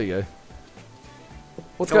boundary. Oh, there you go.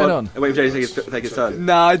 What's Come going on? Wait for Jay to take his turn.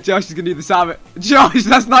 Nah, Josh is gonna do the salmon. Josh,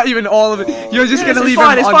 that's not even all of it. Oh. You're just Yeah, gonna it's leave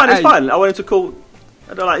fine, him it's on fine, it's 8. fine. I want him to call.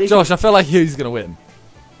 I don't like. Josh, I feel like he's gonna win.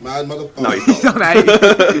 Man, mother. No, oh. he's He's on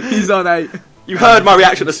 8. He's on 8. You heard my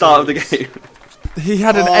reaction at the start of the game. He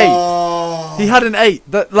had an Oh. 8. He had an 8.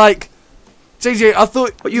 That like, JJ, I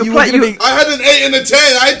thought But you you play- were gonna you- be. I had an 8 and a 10.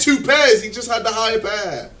 I had 2 pairs. He just had the higher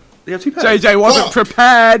pair. You have two pairs. JJ wasn't Fuck.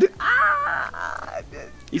 prepared.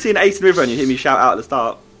 You see an ace in the river and you hear me shout out at the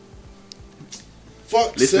start.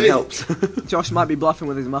 Fuck's Listen sake. helps. Josh might be bluffing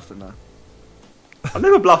with his muffin though. I'm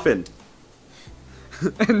never bluffing.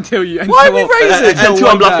 until you. Why are we until- raising? Until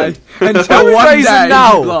I'm one day. bluffing. Until Why are we one raising day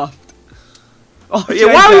now? you bluffed. Oh, Yeah,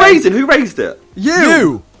 why are we JJ. raising? Who raised it?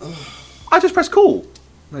 You. I just pressed call.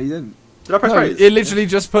 No, you didn't. Did I press No, raise? it literally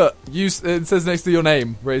just put you. It says next to your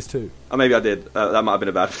name, raise 2. Oh, maybe I did. That might have been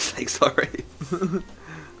a bad mistake. Sorry.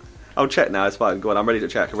 I'll check now. It's fine. Go on. I'm ready to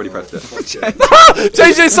check. I've already pressed it. Okay.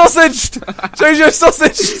 JJ sausaged. JJ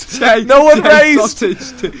sausaged. Jay, No one Jay raised.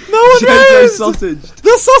 sausaged. No one JJ raised. sausaged.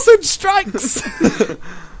 The sausage strikes.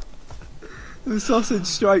 The sausage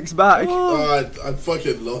strikes back. Oh, I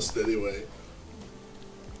fucking lost anyway.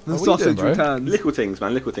 The What are you sausage doing, bro? returns. Little things,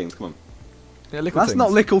 man. Little things. Come on. Yeah, little That's things.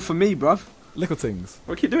 not lickle for me, bruv. Little things.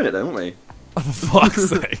 We'll keep doing it then, won't we? Oh, for fuck's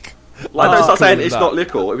sake. Like, Oh, don't start cool saying with it's that. not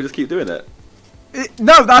lickle. We just keep doing it.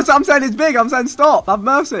 No, that's what I'm saying. It's big. I'm saying stop. Have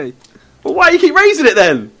mercy. Well, why do you keep raising it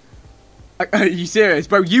then? Are you serious,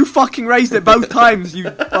 bro? You fucking raised it both times. You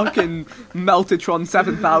fucking Meltatron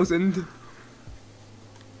 7000.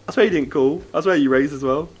 I swear you didn't call. I swear you raised as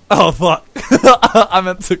well. Oh fuck. I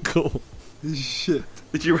meant to call. Shit.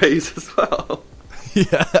 Did you raise as well?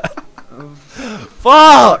 Yeah.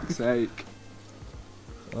 Fuck. Sake.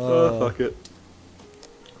 Oh, fuck it.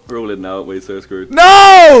 We're all in now, aren't we? So screwed.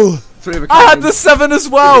 No! 3 of a I had kind. the 7 as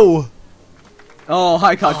well. Oh,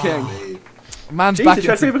 high card king. Hey. Man's Jesus, back you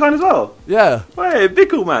had three into of a kind as well? yeah. Wait,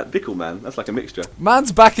 Bickle man. Bickle man. That's like a mixture.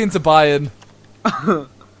 Man's back into Bayern.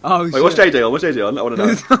 Oh, Wait, shit. what's JJ on? What's JJ on? I want to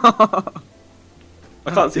know.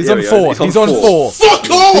 I can't see. He's There on we 4. go. He's on 4. Fuck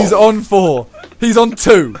off! He's on 4. He's on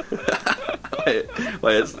 2.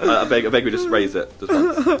 Wait, it's, I beg we just raise it. Just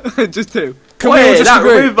once. Just 2. Can we all Wait, just that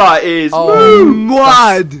agree? river is. Oh,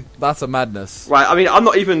 Mad. that's a madness. Right, I mean, I'm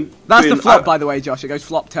not even. That's doing, the flop, by the way, Josh. It goes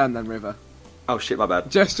flop, turn, then river. Oh shit, my bad.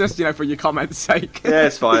 Just you know, for your comments' sake. Yeah,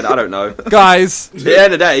 it's fine. I don't know. Guys, At the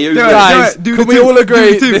end of the day, who's Do it, gonna- guys, do can the we two, all do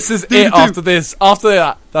agree the two, this is do the it two. after this? After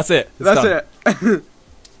that, that's it. It's That's done.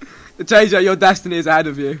 it. JJ, your destiny is ahead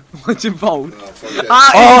of you. What's involved? Oh, fuck it.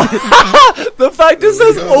 Oh, the fact it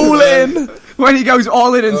says Oh, all man. in. When he goes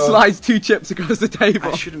all in and slides 2 chips across the table.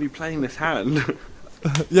 I shouldn't be playing this hand.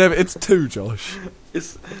 Yeah, but it's 2, Josh.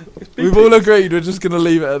 it's big We've all things. agreed. We're just gonna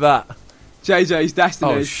leave it at that. JJ's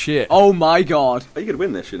destiny. Oh shit. Oh my god. You could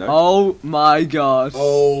win this, you know. Oh my god.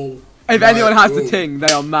 Oh. If my- anyone has the ooh. ting,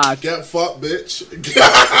 they are mad. Get fucked, bitch.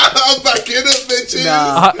 I'm back in it, bitches.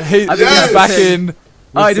 Nah. He, I think Yes. he's back in. with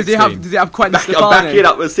Oh, does he 16. have Quentin I'm Stefani? backing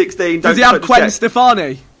up with 16. Does he don't have just Quentin check.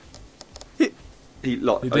 Stefani? He He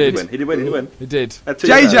oh, did. He did win. He did win. He did. JJ,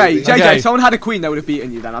 Okay. JJ, if someone had a queen, they would have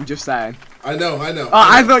beaten you then, I'm just saying. I know. Oh,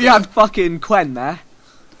 I thought you had fucking Quen there.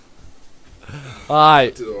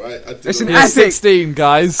 Alright. I did alright. I did It's an alright. Here's epic- 16,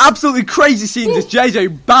 guys. Absolutely crazy scenes as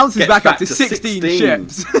JJ bounces Gets back up back to to 16 16.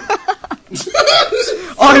 ships.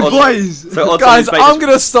 Oi, boys! So odds Guys, on his I'm fate-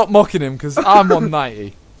 gonna stop mocking him because I'm on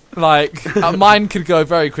 90. Like, mine could go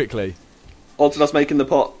very quickly. odds on us making the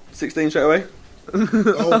pot 16 straight away.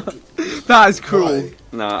 Oh, That is cruel. why?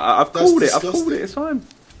 No, I've That's called it. I've disgusting. called it. It's fine.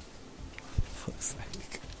 Fuck's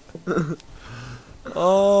sake.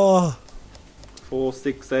 Oh. 4,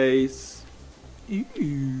 6 ace.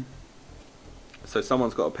 Ew. So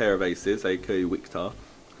someone's got a pair of aces, aka Wiktar.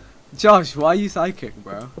 Josh, why are you psychic,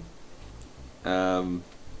 bro?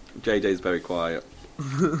 JJ's very quiet.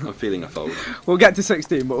 I'm feeling a fold. We'll get to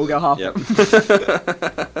 16, but we'll go half. Yep.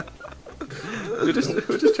 we're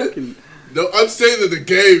just checking. No, I'm staying in the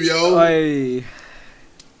game, yo. Oi,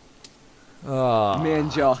 Ah. me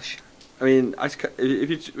and Josh. I mean, if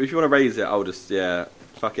you want to raise it, I'll just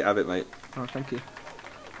fuck it, have it, mate. Oh, thank you.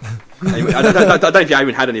 I don't think I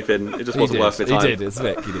even had anything. It just He wasn't did. worth the time. He did. It's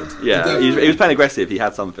Vic. He did. Yeah, he was playing aggressive. He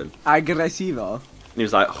had something. And Aggressivo. he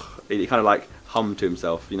was like, he kind of like hummed to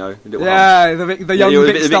himself, you know. A little hum. Yeah, the Yeah, young it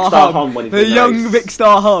was Vic the Star Vic Star hum. hum when he The did young those. Vic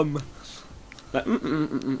Star hum. Like,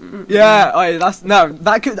 Yeah, oh, yeah, that's no.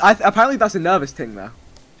 That could. Apparently, that's a nervous thing, though.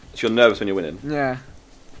 So you're nervous when you're winning. Yeah.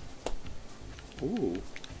 Ooh.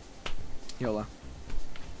 YOLO.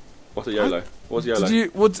 What's a YOLO? What's YOLO?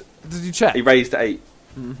 Did you check? He raised to 8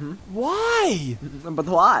 Why? But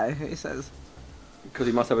why? He says. because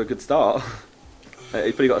he must have a good start.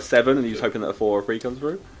 He's probably got a 7, and he was hoping that a 4 or a 3 comes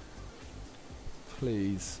through.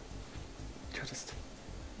 Please. Just,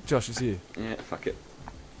 Josh, it's you. yeah, fuck it.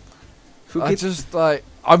 I just, like...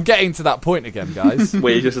 I'm getting to that point again, guys.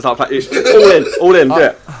 Where you just start playing. All in, do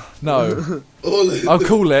it. No. All in. I'll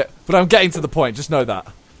call it, but I'm getting to the point. Just know that.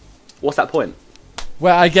 What's that point?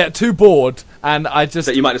 Where I get too bored, and I just...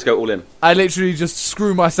 That you might just go all in. I literally just screw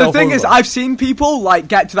The myself thing over. is, I've seen people like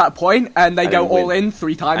get to that point and they And go then win. all in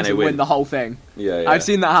 3 times And they and win win. the whole thing. Yeah. I've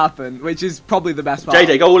seen that happen, which is probably the best part.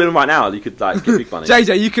 JJ, go all in right now. You could like get big money.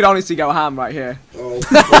 JJ, you could honestly go ham right here. Oh,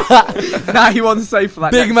 fuck. Nah, he wants to save for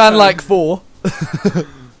that. Big next man turn. like 4.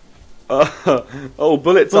 Oh,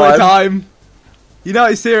 bullet time. bullet time. You know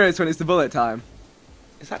it's serious when it's the bullet time.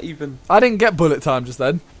 Is that even? I didn't get bullet time just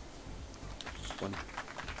then. One.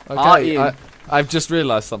 Okay, Ian. I've just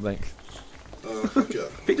realised something. Fuck yeah.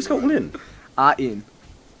 Vic just go all in. In.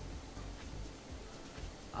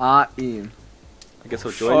 In. I guess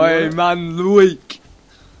I'll join Oi, you. man, Luik.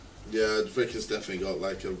 Yeah, Vic has definitely got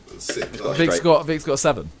like a sick got card. Straight. Vic's got a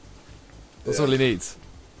 7. That's Yeah. all he needs.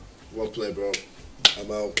 Well played, bro.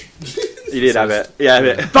 I'm out. You did have it. Yeah, have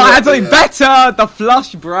it. But I had something better! The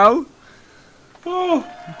flush, bro.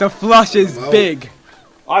 The flush is I'm out. big.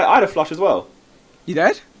 I had a flush as well. You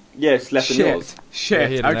did? Yeah, it's less than yours. Yeah, Shit.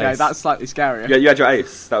 he had an Okay, ace. that's slightly scarier. Yeah, you had your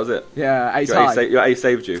ace. That was it. Yeah, ace Your high. your ace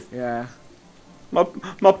saved you. Yeah.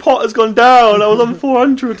 My pot has gone down. I was on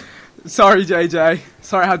 400. Sorry, JJ.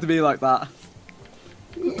 Sorry I had to be like that.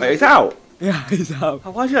 Wait, it's out. Yeah, he's out.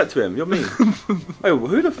 Why'd you do that to him? You're mean. Wait,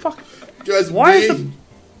 who the fuck? Guys, Why is me.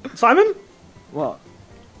 Simon? What?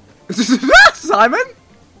 Simon?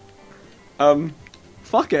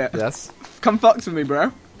 Fuck it. Yes. Come fuck with me,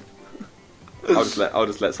 bro. I'll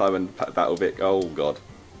just let Simon battle Vic. Oh god.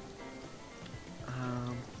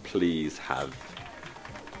 Please have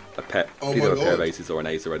a pet. Oh Please my have a pair of God. aces or an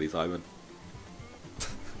ace already, Simon.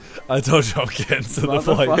 I told you I'm getting to the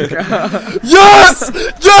point. Motherfucker. Yes!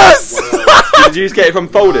 Yes! Did you just get it from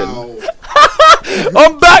folding? Wow.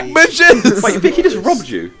 I'm back, bitches! Wait, Vicky just robbed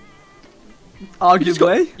you.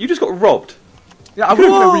 Arguably. You just got robbed. Yeah, I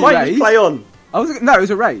wasn't Why gonna did you re-raise. just play on? No, it was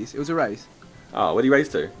a raise. It was a raise. Oh, what did he raise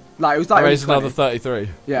to? Like it was I like raised 20. another 33. Oh,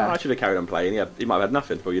 Yeah, I should have carried on playing. He might have had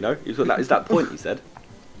nothing, but you know, it's that point. He said.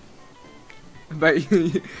 but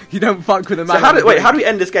you don't fuck with a So man. how do we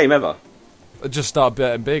end this game ever? Just start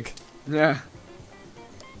betting big. Yeah.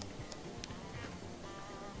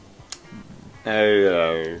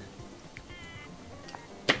 Oh.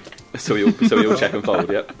 So we all check and fold.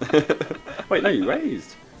 Yep. Wait, no, you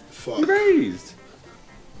raised. Fuck. You raised.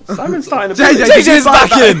 Simon's starting to. JJ, JJ's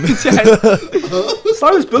back in! JJ,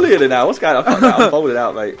 Simon's bullying it now. What's going on? Fuck that, I'm folding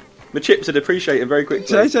out, mate. My chips are depreciating very quickly.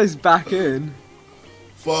 JJ's back in.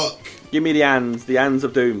 Fuck. Give me the ands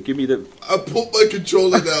of doom. Give me the. I put my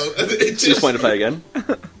controller down and it You just wanted to play again.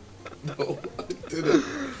 No, I didn't.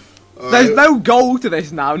 There's no goal to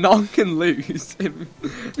this now. No one can lose.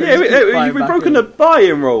 Yeah, we've broken the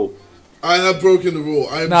buy-in rule. I have broken the rule.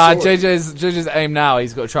 I am Nah, sorry. JJ's aim now.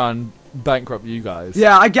 He's got to try and bankrupt you guys.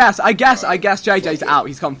 Yeah, I guess JJ's out.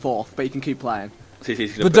 He's come 4th, but he can keep playing.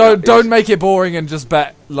 But don't make it boring and just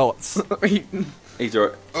bet lots. He's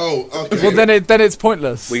alright. Oh, okay. Well, then it's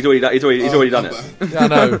pointless. Well, he's already done my it. bad. Yeah, I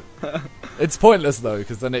know. It's pointless though,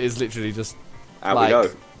 because then it is literally just. Out Like-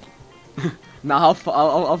 we go. Nah,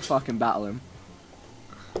 I'll fucking battle him.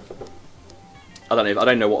 I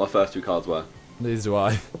don't know what my first 2 cards were. Neither do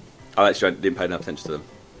I. I actually didn't pay enough attention to them.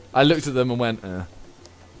 I looked at them and went,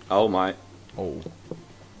 Oh my. oh.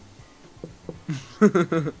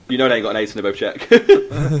 You know they ain't got an ace and they both check.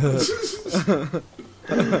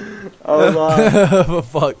 Oh my. For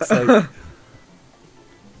fuck's sake.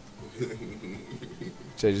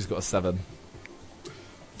 JJ's got a 7.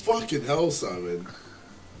 Fucking hell, Simon.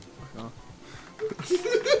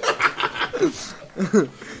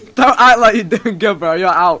 Don't act like you're doing good, bro. You're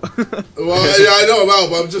out. Well, yeah, I know I'm out,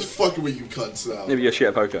 but I'm just fucking with you cunts now. Maybe you're shit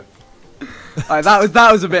at poker. Alright,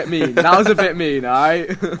 that was a bit mean. That was a bit mean, alright?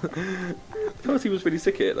 I thought he was really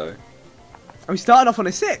sick at it though. We started off on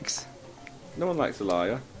a 6. No one likes a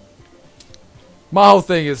liar. My whole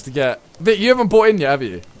thing is to get. Vic, you haven't bought in yet, have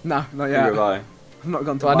you? No, not Neither yet. have I. I've not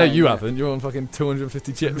gone to Well, I know buy you it yet. haven't. You're on fucking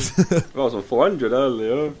 250 chips. I was on 400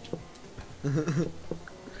 earlier.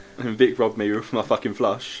 And Vic robbed me with my fucking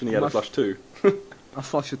flush, and he had a flush too. I'll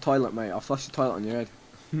flush the toilet, mate. I'll flush the toilet on your head.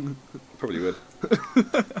 Probably would.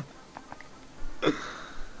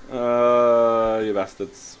 You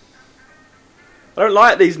bastards. I don't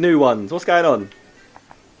like these new ones. What's going on?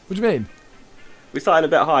 What do you mean? We're starting a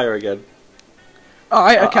bit higher again.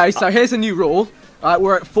 Alright, okay, so here's a new rule.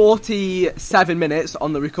 We're at 47 minutes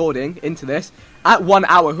on the recording into this. At 1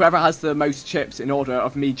 hour, whoever has the most chips in order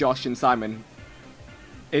of me, Josh, and Simon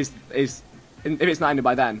is if it's not ended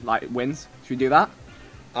by then, like, wins. Should we do that?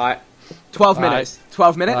 Alright. 12 minutes.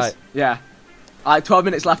 12 minutes? Right. Yeah. Alright, 12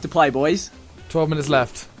 minutes left to play, boys. 12 minutes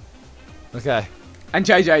left. Okay. And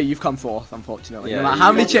JJ, you've come fourth, unfortunately. Yeah, no matter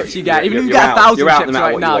how many you're- chips you get, even if you you're get out. 1,000 You're out no chips matter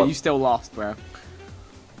right what you now, want. you still lost, bro.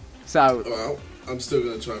 So, Well, I'm still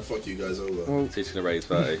gonna try and fuck you guys over. well, So he's going to raise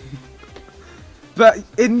 30. but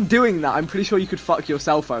in doing that, I'm pretty sure you could fuck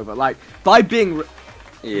yourself over. Like, by being...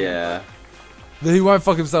 Yeah. He won't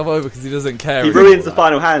fuck himself over because he doesn't care. He anymore. ruins the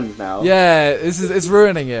final hand now. Yeah, it's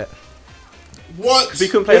ruining it. What? We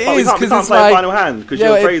couldn't play It a, we is, can't, we 'cause can't it's play like- a final hand because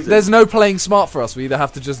Yeah, you're raising. there's no playing smart for us. We either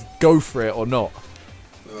have to just go for it or not.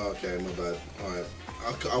 Oh, okay, my bad. Alright.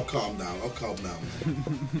 I'll calm down. I'll calm down.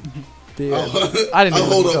 Yeah. I'll, I didn't I'll even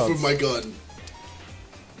hold have a on chance. for my gun.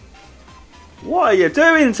 What are you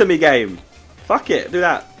doing to me, game? Fuck it, do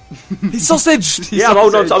that. He's sausaged. Yeah, I'm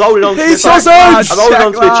holding on to He's the sausaged! I'm holding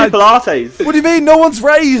on to the Check, chipolates. What do you mean? No one's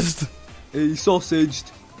raised. He's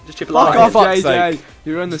sausaged. Just Fuck chipolates. off, fuck's JJ. sake.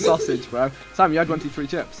 You ruined the sausage, bro. Sam, you had 1, 2, 3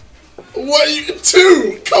 chips. What are you?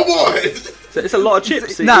 2? Come on! It's a lot of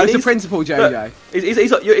chips. No, it's the He's- principle, JJ.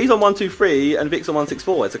 Look, he's on 1, 2, 3 and Vic's on 1, 6,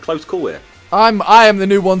 4. It's a close call here. I am the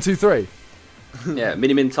new 1, 2, 3. Yeah,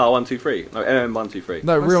 Mini Mintar 1, 2, 3. No, MM 1, 2, 3.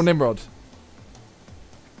 No, real Nimrod.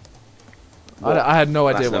 I had no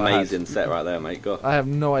idea That's an what amazing set right there, mate. Go. I have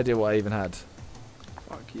no idea what I even had.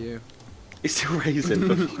 Fuck you. He's still raising,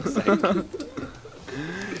 for fuck's sake.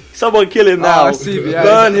 Someone kill him now. Oh, CBA.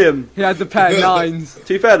 Burn him. He had the pair of 9s.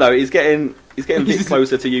 To be fair though, he's getting Vic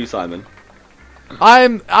closer to you, Simon.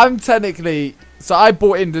 I'm technically. So I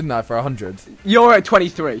bought in, didn't I, for 100? You're at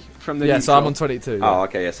 23 from the Yeah, so neutral. I'm on 22. yeah. Oh,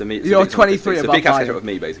 okay, yeah. So me. So You're Vic's on 23 50. So above Vic has to mine. catch up with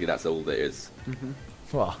me, basically. That's all it is.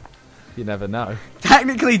 Well, you never know.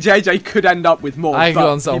 Technically, JJ could end up with more, I but got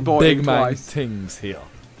on he some bought big in man twice. things here.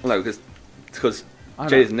 No, because I know.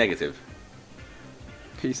 Jay is negative.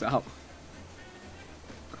 Peace out.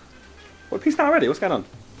 What piece now already? What's going on?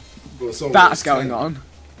 Bro, someone That's was going 10. on.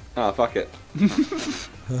 Oh, fuck it.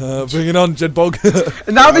 Bring it on, Jedbog.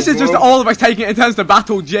 And now this is just bro. all of us taking it in turns to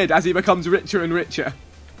battle Jid as he becomes richer and richer.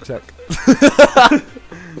 Check.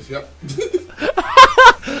 Yep.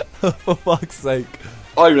 For fuck's sake.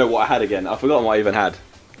 I don't even know what I had again. I've forgotten what I even had.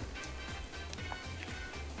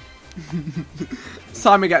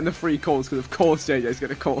 Simon getting the free calls because of course JJ's going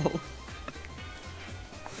to call.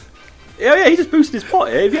 Yeah, he just boosted his pot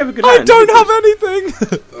here. If you have a good I hand, don't he have just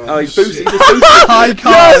anything. Oh, he's shit. boosted. He just boosted. High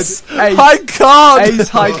card. Yes, Ace. I can't. Ace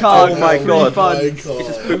high card. Oh my free God. funds. My God.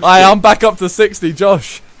 boosted. I'm back up to 60,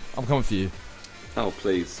 Josh. I'm coming for you. Oh,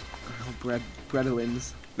 please. Oh,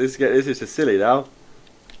 breadalins. This is just silly now.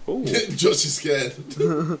 Ooh. Josh is scared.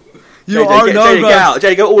 You JJ, are get nervous. out.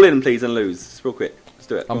 JJ, go all in, please, and lose. Just real quick. Let's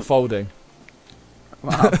do it. I'm folding.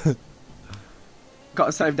 Wow.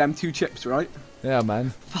 Gotta save them 2 chips, right? Yeah, man.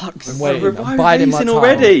 Fuck. I'm waiting. Why are I'm we biding my racing time.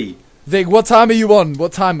 already. Vic, what time are you on?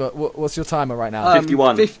 What timer? What's your timer right now?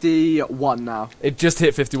 51. 51 now. It just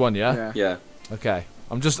hit 51, yeah? Yeah. Yeah. Okay.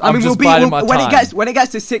 I'm just I mean, just biding my when time. when it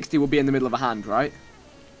gets to 60, we'll be in the middle of a hand, right?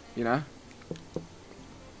 You know.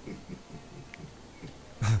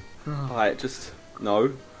 Alright, just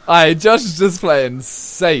no. Aye, Josh is just playing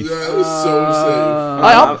safe. Yeah, it was so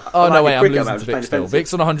safe. Oh I'm no, wait, I'm quicker, losing man, to just playing Vic still. defensive.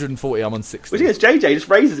 Vic's on 140, I'm on 60. Which is JJ just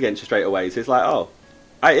raises against you straight away, so it's like, oh.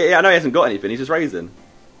 I know he hasn't got anything, he's just raising.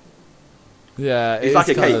 Yeah, It's like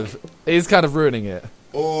a kind cake. it is kind of ruining it.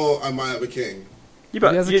 Or I might have a king. Yeah,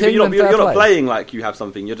 but He has a you, king, you're, not, then you're fair not play. playing like you have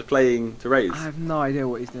something, you're just playing to raise. I have no idea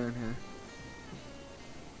what he's doing here.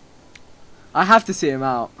 I have to see him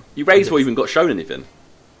out. You raise before you even got shown anything.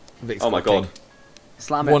 Vic's Oh got my a king. god.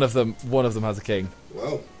 Slam it. One of them has a king.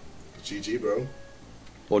 Well, GG, bro.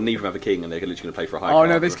 Or neither of them have a king and they're literally going to play for a high Oh card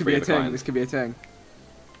no, or this could be free a of ting. kind. This could be a ting.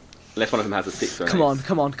 Unless one of them has a 6 or an Come on, ace.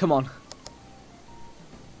 come on, come on.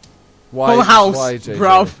 Why? Full house, why, JJ?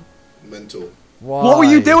 bruv. Mental. Why? What were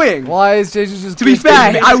you doing? Why is JJ just? To be gifting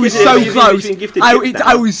fair, me? I was gifted- so you've been close. gifted chips now.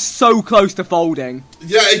 I was so close to folding.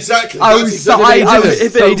 Yeah, exactly. I That's was so, exactly- But I he was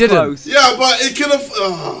didn't. so He didn't. close. Yeah, but it could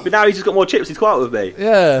have. But now he's just got more chips, he's quiet with me.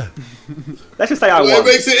 Yeah. Let's just say I Well, it won.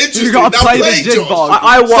 makes it interesting. You gotta Now play the play, jig Josh. bog.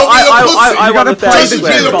 I won. Stop being a pussy. I You won gotta the play fair the Josh is being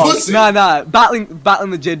square. a jig bog. pussy. Nah,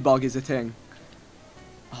 battling the jid bog is a ting.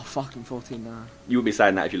 Oh fucking 14 now. You would be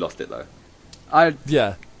saying that if you lost it though. I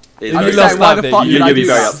Yeah. It's You I'd be lost saying, why that the bit, fuck you- did I you'd be do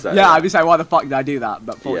very that? upset, Yeah, yeah. I'd be saying, why the fuck did I do that?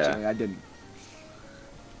 But fortunately, Yeah. I didn't.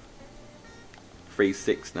 3,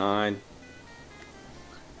 6, 9.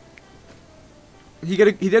 He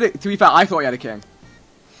did it. To be fair, I thought he had a king,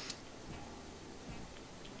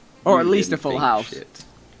 or at You least a didn't full think house. shit.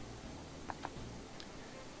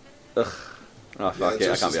 Ugh. Oh fuck it,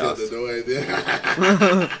 I can't be asked.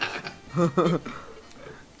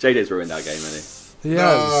 JD's ruined that game, hasn't He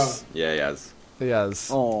has. he? Yeah, he has. He has.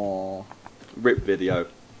 Oh, Rip video.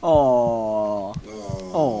 oh,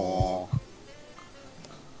 Oh. oh.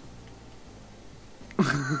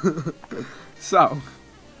 So,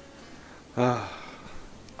 I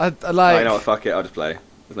Oh, like. you know what? Fuck it. I'll just play.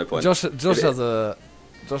 There's no point. Josh Did it? has a.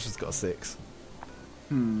 Josh has got a 6.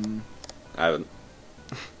 hmm. I haven't.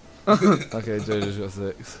 Okay, Jojo's got a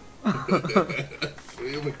 6.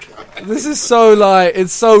 This is so like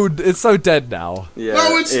it's so dead now. Yeah.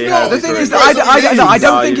 No, it's he not. has. The He's thing is, ruined that it. I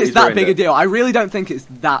don't No, think it's he's that ruined big a it. deal. I really don't think it's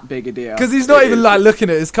that big a deal. Because he's not It even is. like looking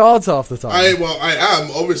at his cards half the time. I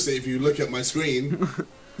am obviously. If you look at my screen,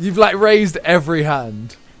 You've like raised every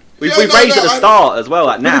hand. We've Yeah, raised no, at the I'm- start as well.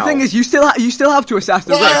 Like But now. the thing is, you still have to assess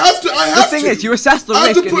the well, risk. I have The to. thing is, you assess the I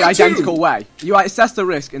have risk to in the put two. identical way. You assess the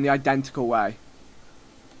risk in the identical way.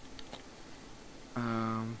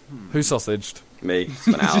 Who sausaged? Me.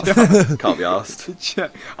 Spent out. Can't be asked.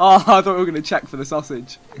 Check. Oh, I thought we were going to check for the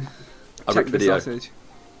sausage. I Check ripped the video. sausage.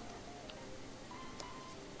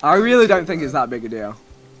 I really don't think it's that big a deal.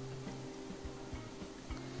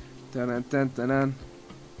 Dun, dun, dun, dun.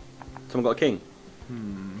 Someone got a king.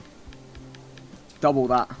 Double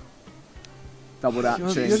that. Double that.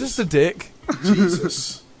 You're change. just a dick.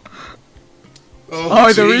 Jesus. Oh,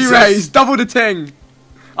 the Jesus. re-raise. Double the ting.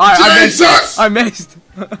 I missed. Jesus! I missed.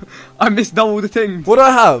 I missed double the ting. What do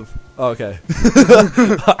I have? Oh, okay.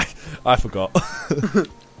 I forgot.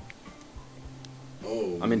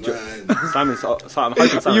 Oh, I'm in. man. I'm hoping Simon's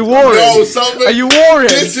you got wore it. it? No, something. Are you warring?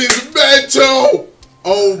 This is mental.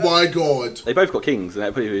 Oh my god. They both got kings, and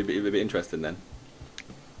that'd probably be a bit interesting then.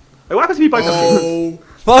 Wait, what happens if you both got kings? Oh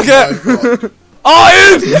Fuck my it! god.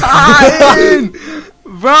 Iron!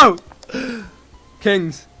 Bro!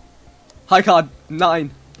 Kings. High card, 9.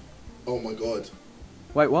 Oh my god.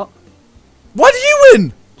 Wait, what? Why do you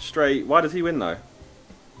win? Straight. Why does he win though?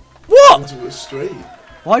 What? Into a straight.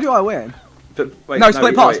 Why do I win? But, wait, No,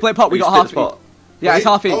 split pot, wait. split pot, we You got split half the pot. Yeah, it's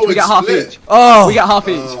Wait, half each. oh, We get it's half split. each. Oh, We get half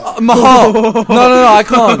each. my heart. No, I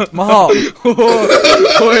can't. My heart.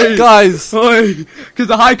 Guys. Because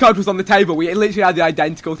the high card was on the table. We literally had the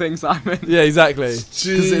identical thing, Simon. Yeah, exactly.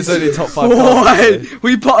 Because it's only top 5 Boy, cards.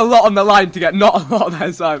 we put a lot on the line to get not a lot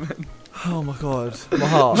there, Simon. Oh my god. My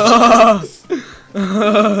heart.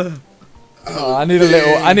 Oh, I need a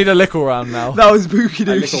little. I need a lickle round now. That was bookie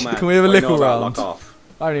Hey, douche. little man, Can we have a what do you know little about round? luck off?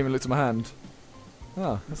 I haven't even looked at my hand.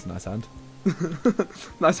 Oh, that's a nice hand.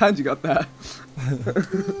 Nice hand you got there.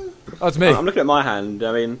 Oh, it's me. I'm looking at my hand.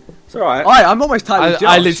 I mean, it's alright. Alright, I'm almost tired of Josh.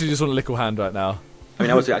 I literally just want a lickle hand right now. I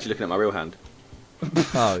mean, I was actually looking at my real hand.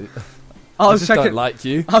 Oh, I I was just checking. don't like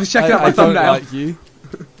you. I was checking out my I don't thumbnail. like you.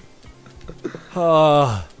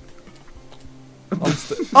 Oh.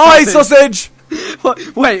 Oi, sausage!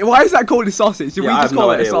 Wait, why is that called a sausage? Did Yeah, we I just have no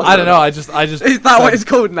call it a idea what- sausage? I don't know. I just. Is that what it's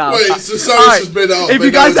called now? Wait, so Cyrus Alright, has been out. if but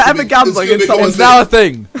you now guys it's are gonna ever be- gambling it's and gonna be It's one now a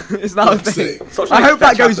thing. It's now a Fuck's thing. sake. Stop I trying to hope that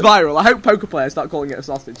fetch goes happen. viral. I hope poker players start calling it a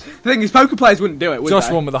sausage. The thing is, poker players wouldn't do it, would Josh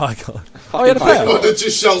they? won with a high card. Oh, you had a high pair. card. Why did you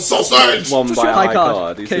shout sausage? One Just by a high high card.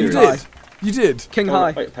 card. Are you King You serious? high. did. You did. King Oh,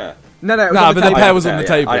 high. wait, pair. No, it was Nah, on but the the table. pair was on the Yeah,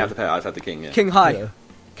 table. I have the pair. I just had the king. Yeah. King high. Yeah.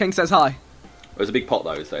 King says high. It was a big pot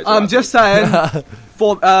though, so it's I'm alright. just saying,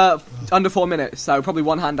 under 4 minutes, so probably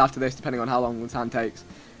one hand after this, depending on how long this hand takes.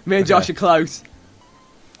 Me and Josh Okay. are close.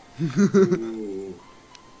 Ooh.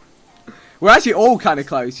 We're actually all kind of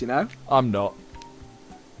close, you know. I'm not.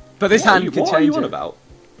 But this What are hand you- could What are change you on it. about?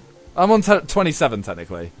 I'm on 27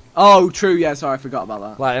 technically. Oh, true. Yeah, sorry, I forgot about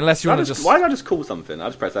that. Like, unless you want to just. Why did I just call something? I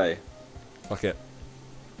just press A. Fuck it.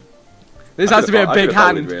 This I has to be a could've- I big could've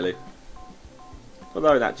folded, hand. really.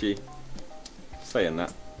 Although actually, saying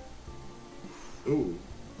that. Ooh.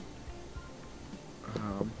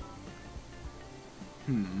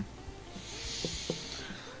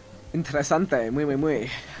 Interesante, muy.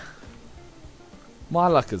 My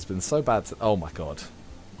luck has been so bad. Oh my god.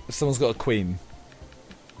 If someone's got a queen.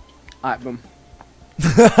 Alright, boom.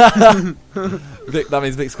 Vic, that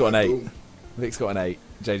means Vic's got an 8. Boom. Vic's got an 8.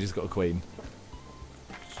 JJ's got a queen.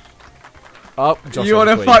 Oh, Josh You has a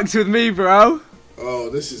wanna queen. fuck with me, bro? Oh,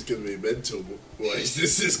 this is gonna be mental, boys.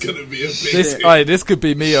 This is gonna be a big This, thing. this could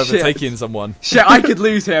be me overtaking someone. Shit, I could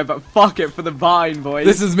lose here, but fuck it for the vine, boys.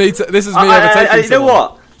 This is me. This is me overtaking You know someone.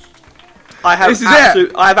 what? I have This is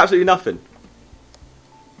I have absolutely nothing.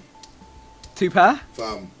 2 pair.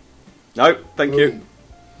 Fam. No, thank you. Boom.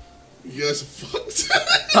 You guys are fucked.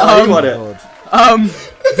 Oh, you won it. God.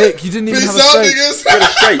 Vic, you didn't even have Peace a out, straight. niggas. You had a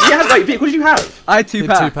straight. Yeah, wait, Vic, what did you have? I had 2 You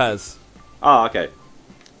pair. had 2 pairs. Ah, okay.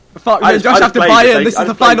 Fuck, I me and just- Josh I have just to played buy the in. same- This I is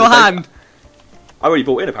the just played final the same- hand. I already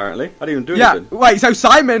bought in, apparently. I didn't even do Yeah. anything. Wait. So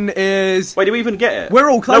Simon is. Wait, did we even get it? We're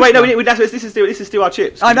all close No, wait, no, now. this is still our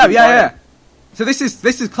chips. I know. We didn't Yeah, buy yeah. it. So this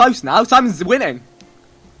is close now. Simon's winning.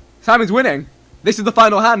 Simon's winning. This is the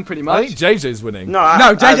final hand, pretty I much. think JJ's winning. No,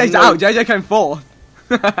 No, JJ's out. JJ came 4th.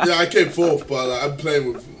 Yeah, I came 4th, but like, I'm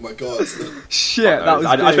playing with my cards. Shit, No,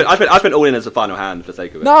 that was. I spent all in as a final hand for the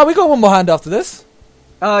sake of it. No, we got one more hand after this.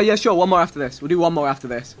 Yeah, sure. One more after this. We'll do one more after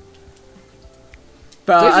this.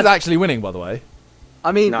 But JJ's actually winning, by the way.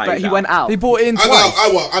 I mean, No, but he's he out. went out. He bought in I'm twice.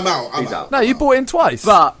 out. I'm out. He's out. No, you bought in twice.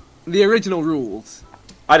 But the original rules.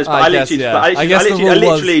 I just, I I guess, literally, yeah. but I guess the I rule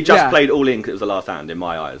literally was- just Yeah. played all in because it was the last hand in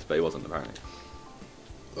my eyes, but it wasn't apparently.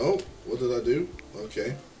 Oh, what did I do?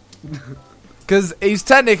 Okay. Because he's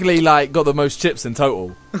technically like got the most chips in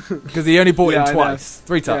total. Because he only bought Yeah, I in know. twice.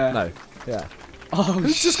 3 times. Yeah. No. Yeah. Oh,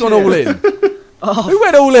 Who's just shit. gone all in? Oh, Who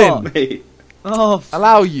went all in? fuck. Me. Oh,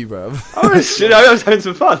 Allow you, bro. I was having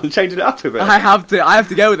some fun, changing it up a bit. I have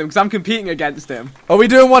to go with him because I'm competing against him. Are we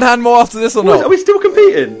doing one hand more after this or Are not? we still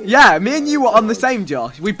competing? Yeah, me and you were on the same,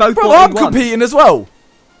 Josh. We both Bro, bought I'm in once. competing as well.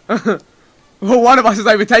 Well, one of us has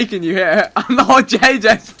overtaken you here. And the whole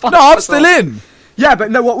JJ's fucked No, I'm us still off. in. Yeah,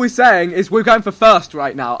 but no, what we're saying is we're going for first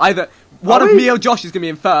right now. Either one Are of we? me or Josh is going to be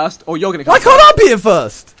in first, or you're going to come Why can't I be in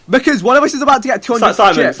first? Because one of us is about to get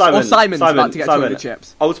 200 chips, or Simon's about to get 200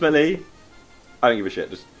 chips. Ultimately, I don't give a shit.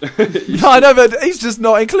 Just No, I know, but he's just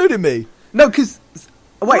not including me. No, because... Wait,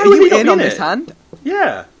 Why are would you he not in be on in this it? hand?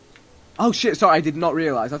 yeah. Oh shit, sorry, I did not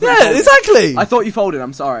realise. I thought you Yeah, folded. exactly. I thought you folded,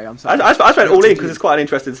 I'm sorry. I spent all in because it's quite an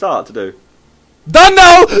interesting start to do. Done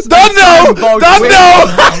now! Done now! Both Done win. now!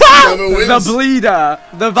 Simon wins. The bleeder,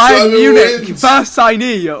 the Bayern Simon Munich wins. first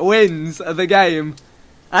signee wins the game.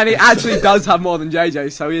 And he actually does have more than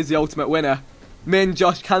JJ, so he is the ultimate winner. Me and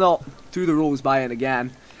Josh cannot do the rules buy in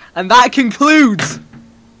again. And that concludes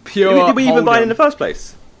pure Did we even buy in the Hold'em. first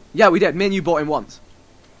place? Yeah, we did. Me and you bought in once.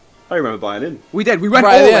 I remember buying in. We did. We went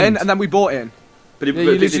Right at all the in, end. and then we bought in. But it, Yeah,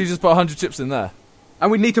 you literally just put 100 chips in there. And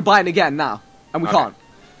we need to buy in again now. And we Okay. can't.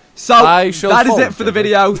 So, I shall that is fold, it for the JJ.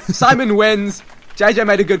 video. Simon wins. JJ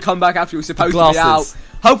made a good comeback after he was supposed to be out. Glasses.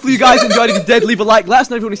 Hopefully you guys enjoyed. If you did, leave a like. Let us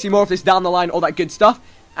know if you want to see more of this down the line, all that good stuff.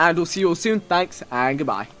 And we'll see you all soon. Thanks, and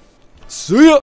goodbye. See ya!